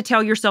start to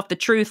tell yourself the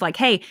truth, like,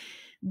 hey,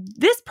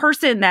 this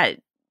person that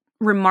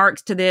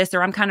remarks to this,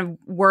 or I'm kind of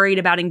worried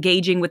about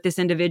engaging with this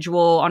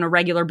individual on a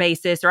regular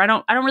basis, or I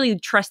don't really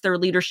trust their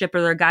leadership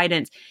or their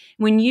guidance.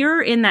 When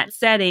you're in that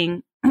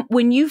setting,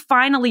 when you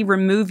finally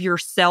remove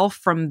yourself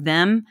from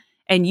them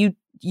and you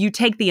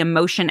take the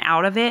emotion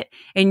out of it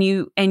and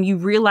you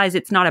realize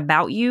it's not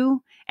about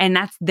you and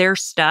that's their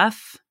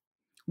stuff.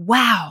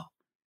 Wow.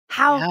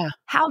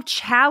 How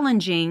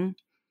challenging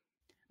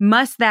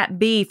must that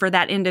be for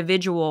that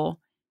individual?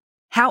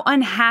 How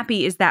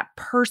unhappy is that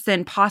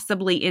person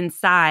possibly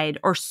inside,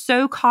 or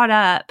so caught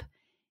up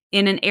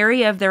in an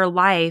area of their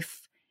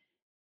life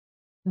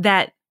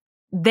that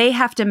they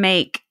have to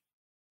make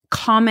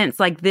comments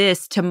like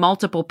this to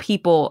multiple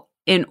people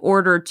in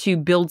order to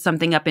build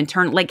something up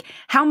internally? Like,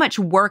 how much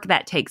work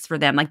that takes for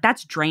them. Like,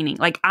 that's draining.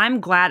 Like, I'm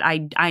glad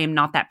I am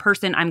not that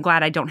person. I'm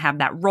glad I don't have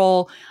that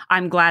role.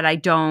 I'm glad I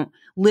don't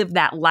live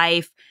that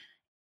life.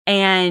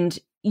 And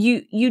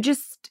you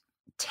just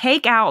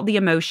take out the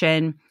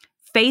emotion,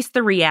 face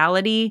the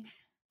reality,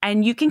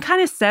 and you can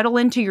kind of settle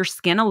into your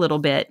skin a little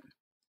bit.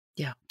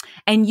 Yeah.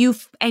 And you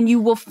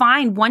will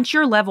find, once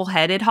you're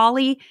level-headed,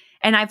 Holly,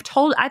 and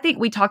I think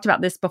we talked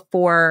about this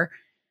before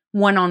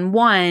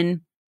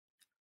one-on-one,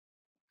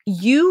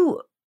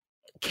 you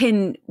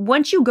can,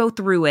 once you go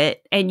through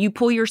it and you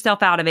pull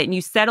yourself out of it and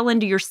you settle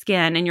into your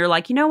skin and you're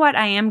like, you know what?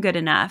 I am good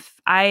enough.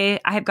 I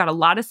have got a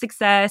lot of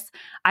success.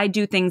 I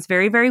do things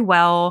very, very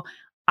well.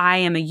 I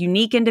am a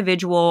unique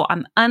individual.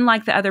 I'm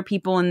unlike the other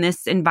people in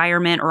this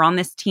environment or on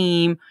this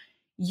team.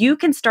 You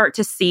can start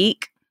to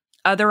seek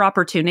other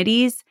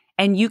opportunities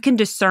and you can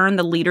discern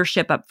the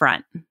leadership up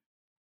front.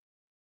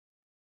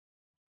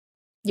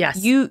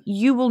 Yes. You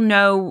will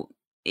know.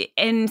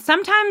 And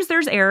sometimes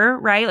there's error,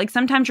 right? Like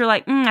sometimes you're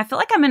like, I feel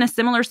like I'm in a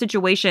similar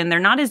situation. They're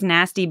not as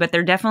nasty, but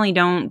they definitely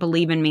don't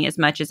believe in me as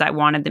much as I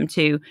wanted them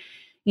to,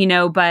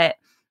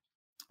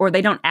 or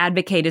they don't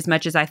advocate as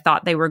much as I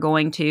thought they were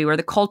going to, or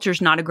the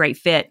culture's not a great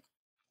fit.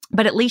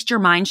 But at least your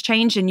mind's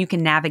changed and you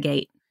can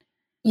navigate.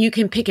 You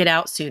can pick it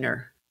out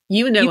sooner.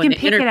 In the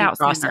interview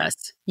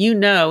process,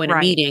 in a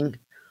meeting,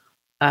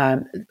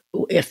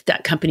 if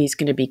that company is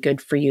going to be good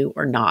for you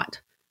or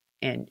not.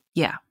 And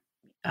yeah.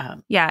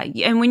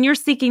 And when you're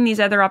seeking these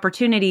other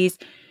opportunities,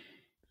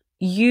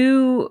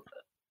 you're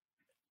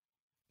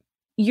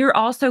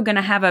also going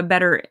to have a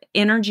better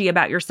energy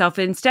about yourself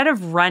instead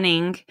of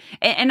running.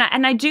 And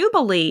I do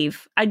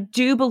believe,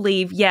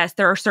 yes,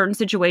 there are certain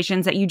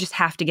situations that you just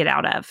have to get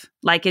out of.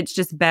 Like, it's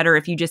just better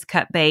if you just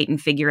cut bait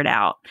and figure it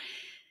out.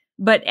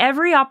 But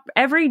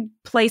every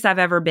place I've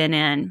ever been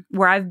in,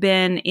 where I've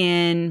been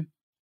in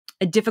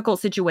a difficult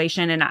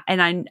situation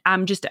and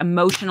I'm just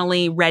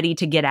emotionally ready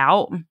to get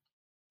out,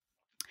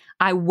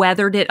 I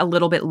weathered it a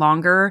little bit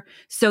longer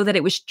so that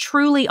it was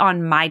truly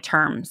on my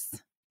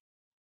terms.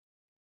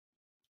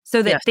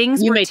 So that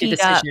things were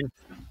teed up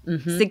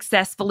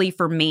successfully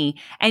for me.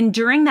 And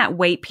during that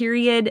wait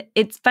period,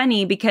 it's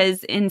funny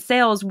because in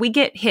sales, we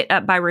get hit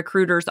up by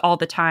recruiters all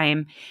the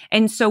time.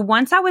 And so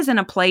once I was in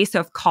a place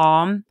of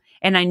calm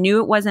and I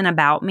knew it wasn't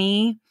about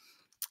me,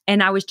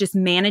 and I was just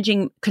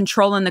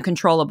controlling the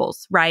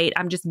controllables, right?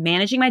 I'm just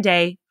managing my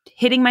day,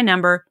 hitting my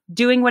number,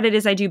 doing what it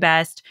is I do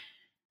best,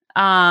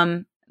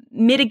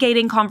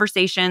 mitigating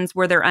conversations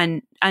where they're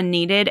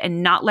unneeded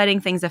and not letting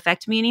things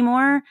affect me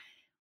anymore.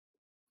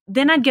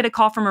 Then I'd get a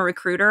call from a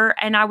recruiter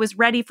and I was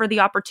ready for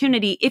the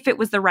opportunity if it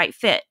was the right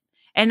fit.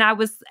 And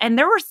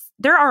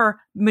there are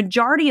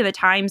majority of the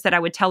times that I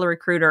would tell a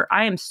recruiter,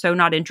 I am so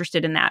not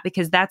interested in that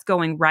because that's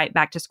going right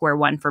back to square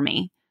one for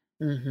me.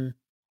 Mm-hmm.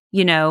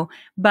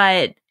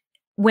 But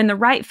when the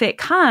right fit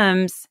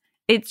comes,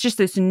 it's just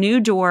this new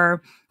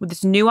door with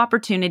this new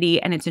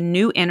opportunity and it's a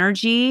new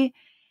energy.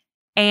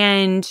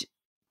 And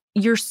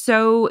you're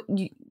so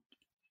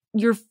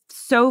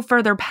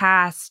further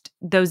past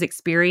those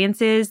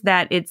experiences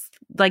that it's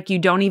like you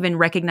don't even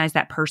recognize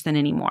that person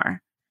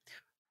anymore.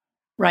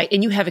 Right.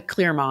 And you have a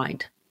clear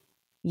mind.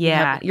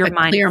 Yeah. Your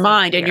mind clear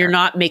mind, and you're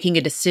not making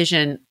a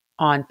decision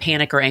on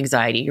panic or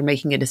anxiety. You're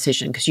making a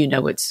decision because you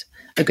know it's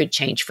a good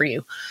change for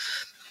you.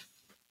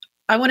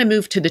 I want to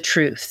move to the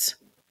truths.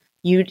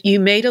 You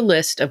made a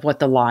list of what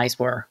the lies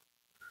were.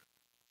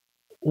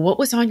 What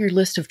was on your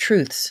list of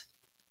truths?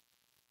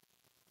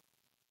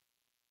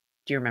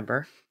 Do you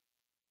remember?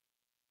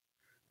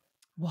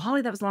 Well,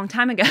 Holly, that was a long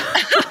time ago.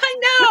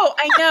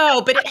 I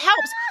know, but it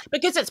helps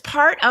because it's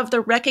part of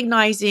the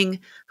recognizing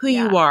who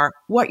you are,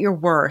 what you're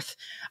worth.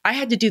 I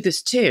had to do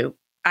this too.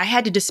 I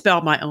had to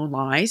dispel my own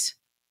lies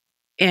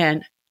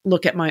and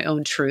look at my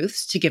own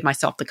truths to give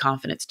myself the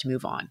confidence to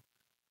move on.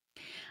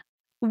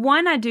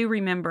 One I do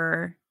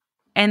remember,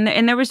 and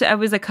there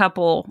was a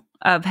couple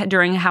of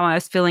during how I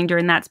was feeling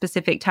during that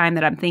specific time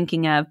that I'm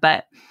thinking of,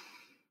 but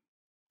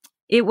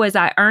it was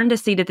I earned a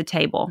seat at the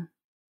table.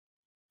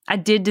 I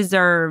did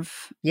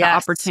deserve the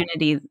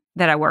opportunity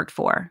that I worked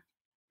for.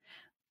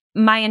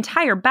 My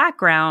entire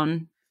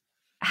background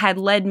had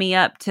led me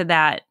up to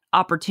that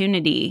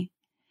opportunity,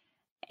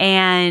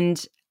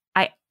 and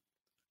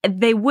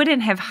they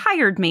wouldn't have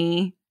hired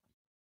me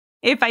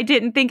if I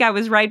didn't think I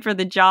was right for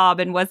the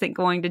job and wasn't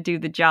going to do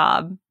the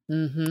job.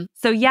 Mm-hmm.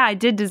 So yeah, I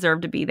did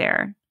deserve to be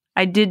there.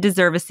 I did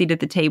deserve a seat at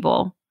the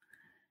table.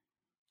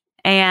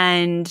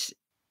 And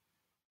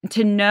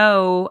to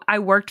know I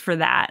worked for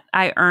that,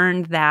 I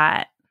earned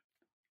that.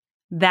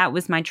 That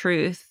was my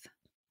truth.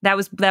 That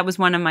was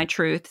one of my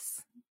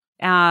truths.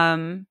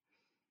 And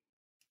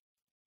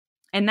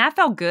that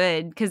felt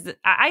good because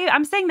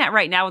I'm saying that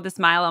right now with a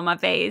smile on my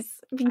face.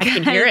 I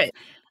can hear it.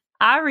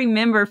 I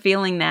remember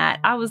feeling that.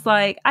 I was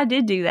like, I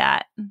did do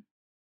that.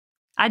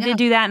 I did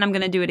do that, and I'm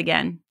going to do it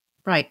again.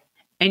 Right.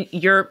 And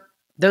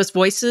those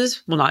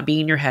voices will not be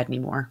in your head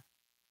anymore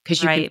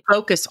because you can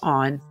focus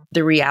on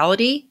the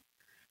reality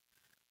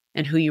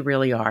and who you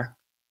really are.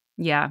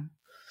 Yeah.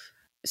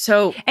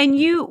 So, and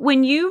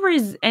when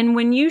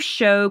you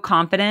show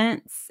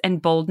confidence and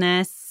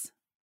boldness,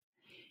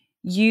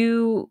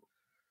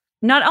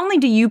 not only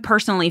do you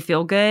personally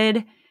feel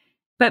good,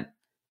 but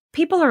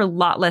people are a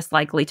lot less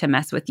likely to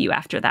mess with you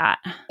after that.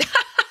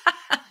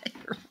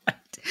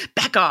 Right.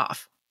 Back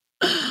off.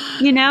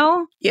 You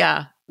know?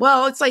 Yeah.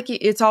 Well,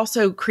 it's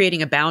also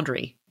creating a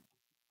boundary.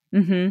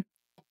 Mm-hmm.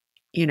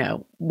 You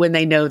know, when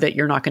they know that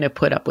you're not going to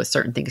put up with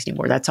certain things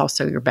anymore, that's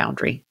also your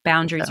boundary.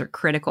 Boundaries are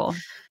critical.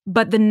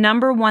 But the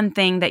number one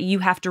thing that you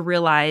have to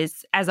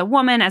realize as a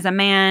woman, as a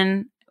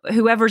man,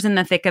 whoever's in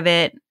the thick of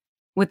it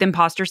with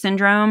imposter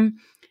syndrome,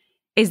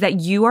 is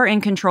that you are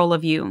in control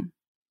of you.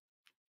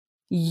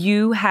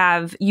 You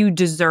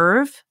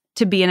deserve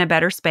to be in a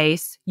better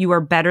space. You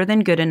are better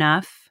than good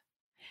enough.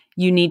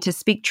 You need to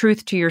speak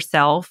truth to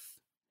yourself.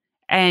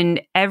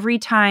 And every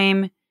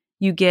time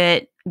you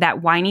get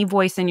that whiny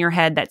voice in your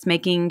head that's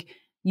making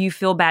you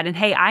feel bad, and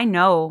hey, I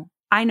know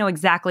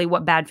exactly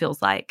what bad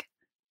feels like.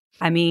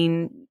 I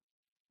mean,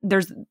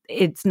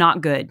 it's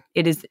not good.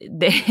 It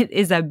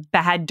is a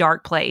bad,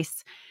 dark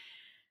place.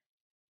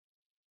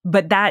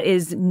 But that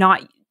is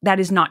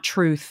not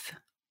truth.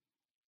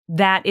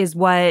 That is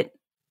what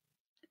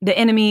the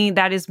enemy,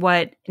 that is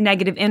what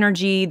negative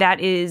energy,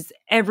 that is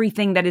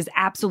everything that is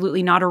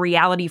absolutely not a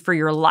reality for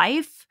your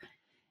life.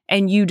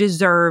 And you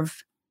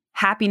deserve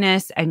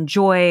happiness and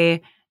joy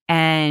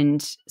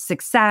and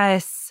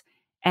success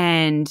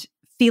and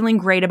feeling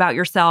great about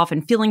yourself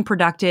and feeling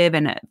productive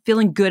and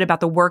feeling good about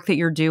the work that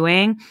you're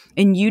doing.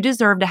 And you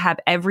deserve to have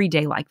every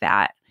day like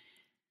that.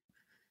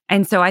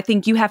 And so I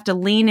think you have to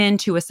lean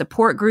into a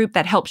support group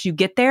that helps you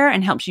get there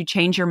and helps you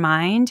change your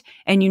mind.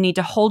 And you need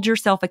to hold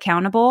yourself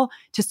accountable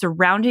to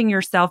surrounding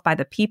yourself by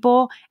the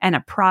people and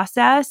a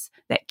process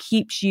that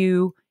keeps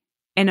you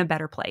in a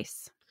better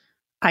place.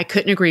 I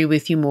couldn't agree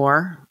with you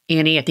more,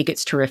 Annie. I think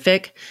it's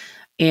terrific.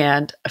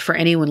 And for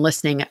anyone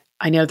listening,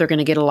 I know they're going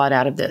to get a lot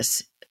out of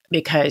this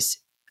because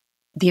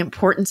the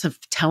importance of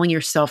telling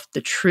yourself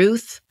the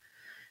truth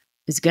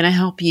is going to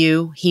help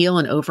you heal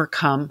and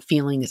overcome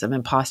feelings of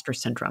imposter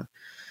syndrome.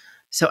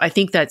 So I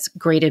think that's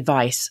great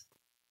advice.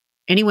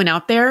 Anyone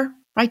out there,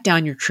 write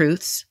down your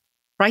truths,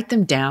 write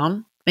them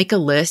down, make a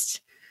list,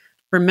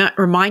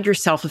 remind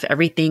yourself of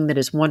everything that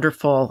is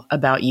wonderful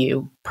about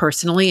you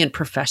personally and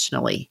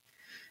professionally.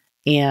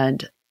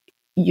 And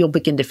you'll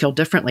begin to feel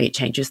differently. It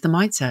changes the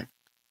mindset.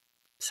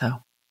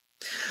 So,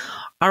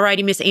 all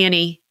righty, Miss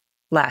Annie.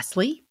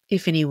 Lastly,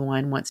 if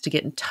anyone wants to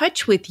get in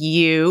touch with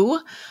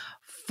you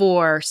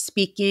for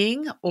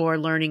speaking or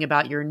learning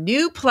about your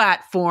new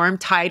platform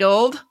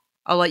titled,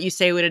 I'll let you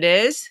say what it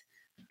is.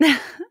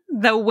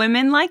 The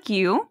Women Like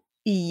You.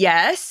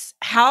 Yes.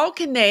 How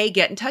can they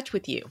get in touch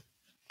with you?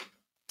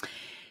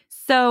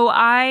 So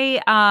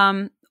I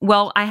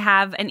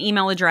have an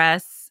email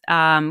address,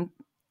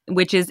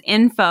 which is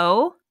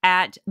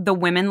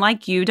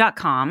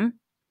info@thewomenlikeyou.com.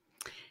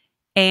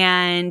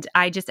 And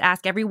I just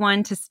ask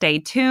everyone to stay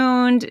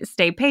tuned,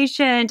 stay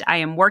patient. I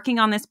am working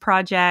on this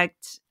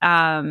project.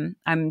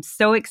 I'm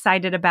so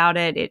excited about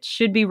it. It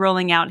should be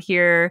rolling out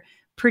here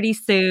pretty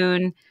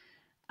soon.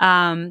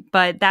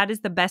 But that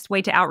is the best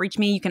way to outreach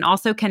me. You can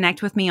also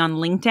connect with me on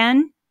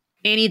LinkedIn.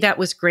 Annie, that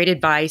was great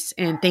advice.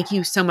 And thank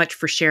you so much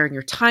for sharing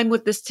your time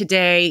with us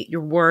today.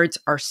 Your words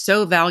are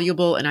so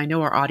valuable, and I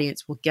know our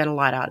audience will get a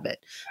lot out of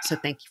it. So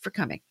thank you for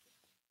coming.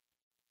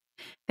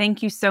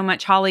 Thank you so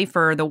much, Holly,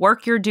 for the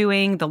work you're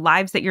doing, the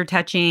lives that you're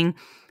touching.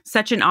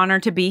 Such an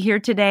honor to be here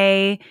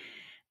today.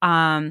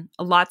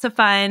 Lots of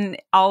fun,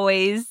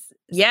 always.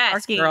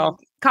 Yes, girl.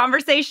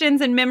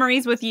 conversations and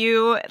memories with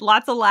you.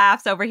 Lots of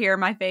laughs over here.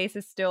 My face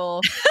is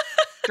still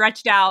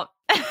stretched out,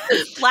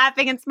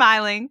 laughing and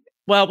smiling.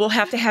 Well, we'll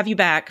have to have you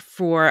back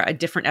for a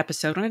different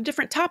episode on a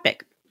different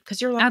topic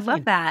because you're I'd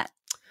love that.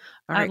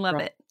 All right, I'd love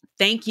it.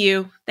 Thank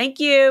you. Thank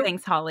you.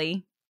 Thanks,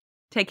 Holly.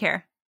 Take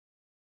care.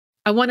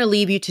 I want to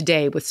leave you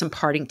today with some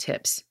parting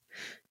tips.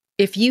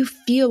 If you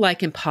feel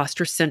like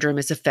imposter syndrome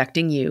is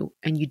affecting you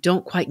and you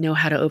don't quite know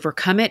how to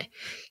overcome it,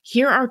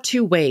 here are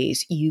 2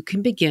 ways you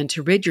can begin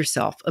to rid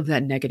yourself of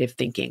that negative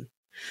thinking.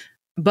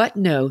 But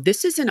no,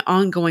 this is an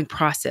ongoing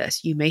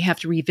process. You may have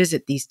to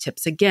revisit these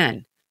tips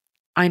again.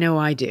 I know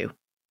I do.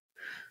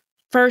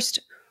 First,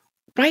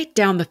 write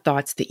down the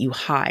thoughts that you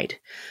hide,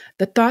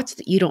 the thoughts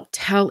that you don't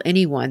tell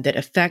anyone that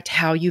affect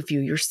how you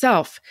view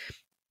yourself.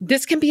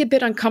 This can be a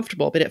bit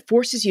uncomfortable, but it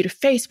forces you to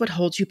face what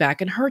holds you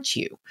back and hurts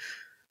you.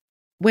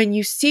 When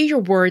you see your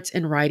words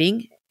in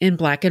writing in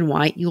black and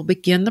white, you'll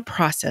begin the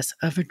process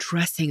of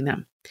addressing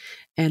them.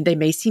 And they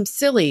may seem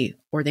silly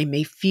or they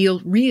may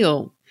feel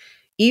real.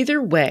 Either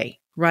way,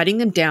 writing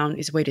them down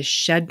is a way to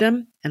shed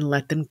them and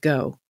let them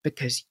go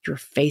because you're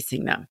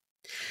facing them.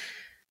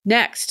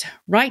 Next,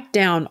 write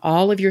down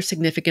all of your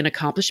significant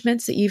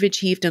accomplishments that you've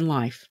achieved in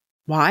life.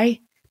 Why?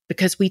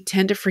 Because we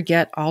tend to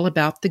forget all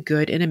about the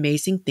good and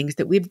amazing things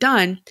that we've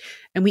done,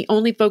 and we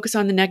only focus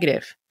on the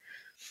negative.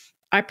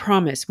 I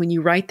promise when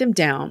you write them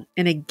down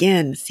and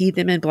again see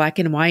them in black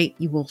and white,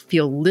 you will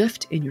feel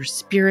lift in your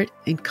spirit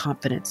and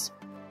confidence.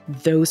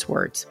 Those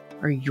words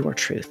are your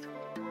truth.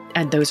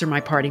 And those are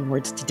my parting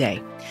words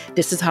today.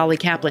 This is Holly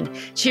Kaplan.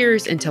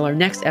 Cheers until our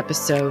next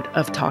episode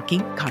of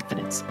Talking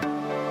Confidence.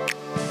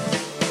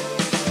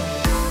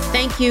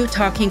 Thank you,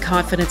 Talking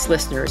Confidence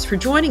listeners, for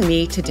joining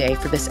me today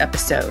for this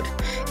episode.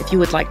 If you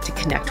would like to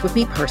connect with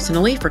me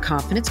personally for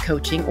confidence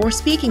coaching or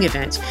speaking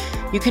events,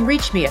 you can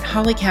reach me at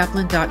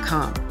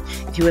hollykaplan.com.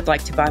 If you would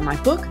like to buy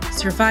my book,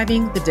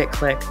 Surviving the Dick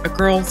Click, A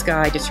Girl's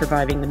Guide to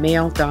Surviving the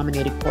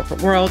Male-Dominated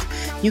Corporate World,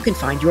 you can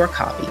find your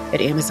copy at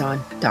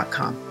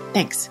amazon.com.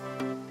 Thanks.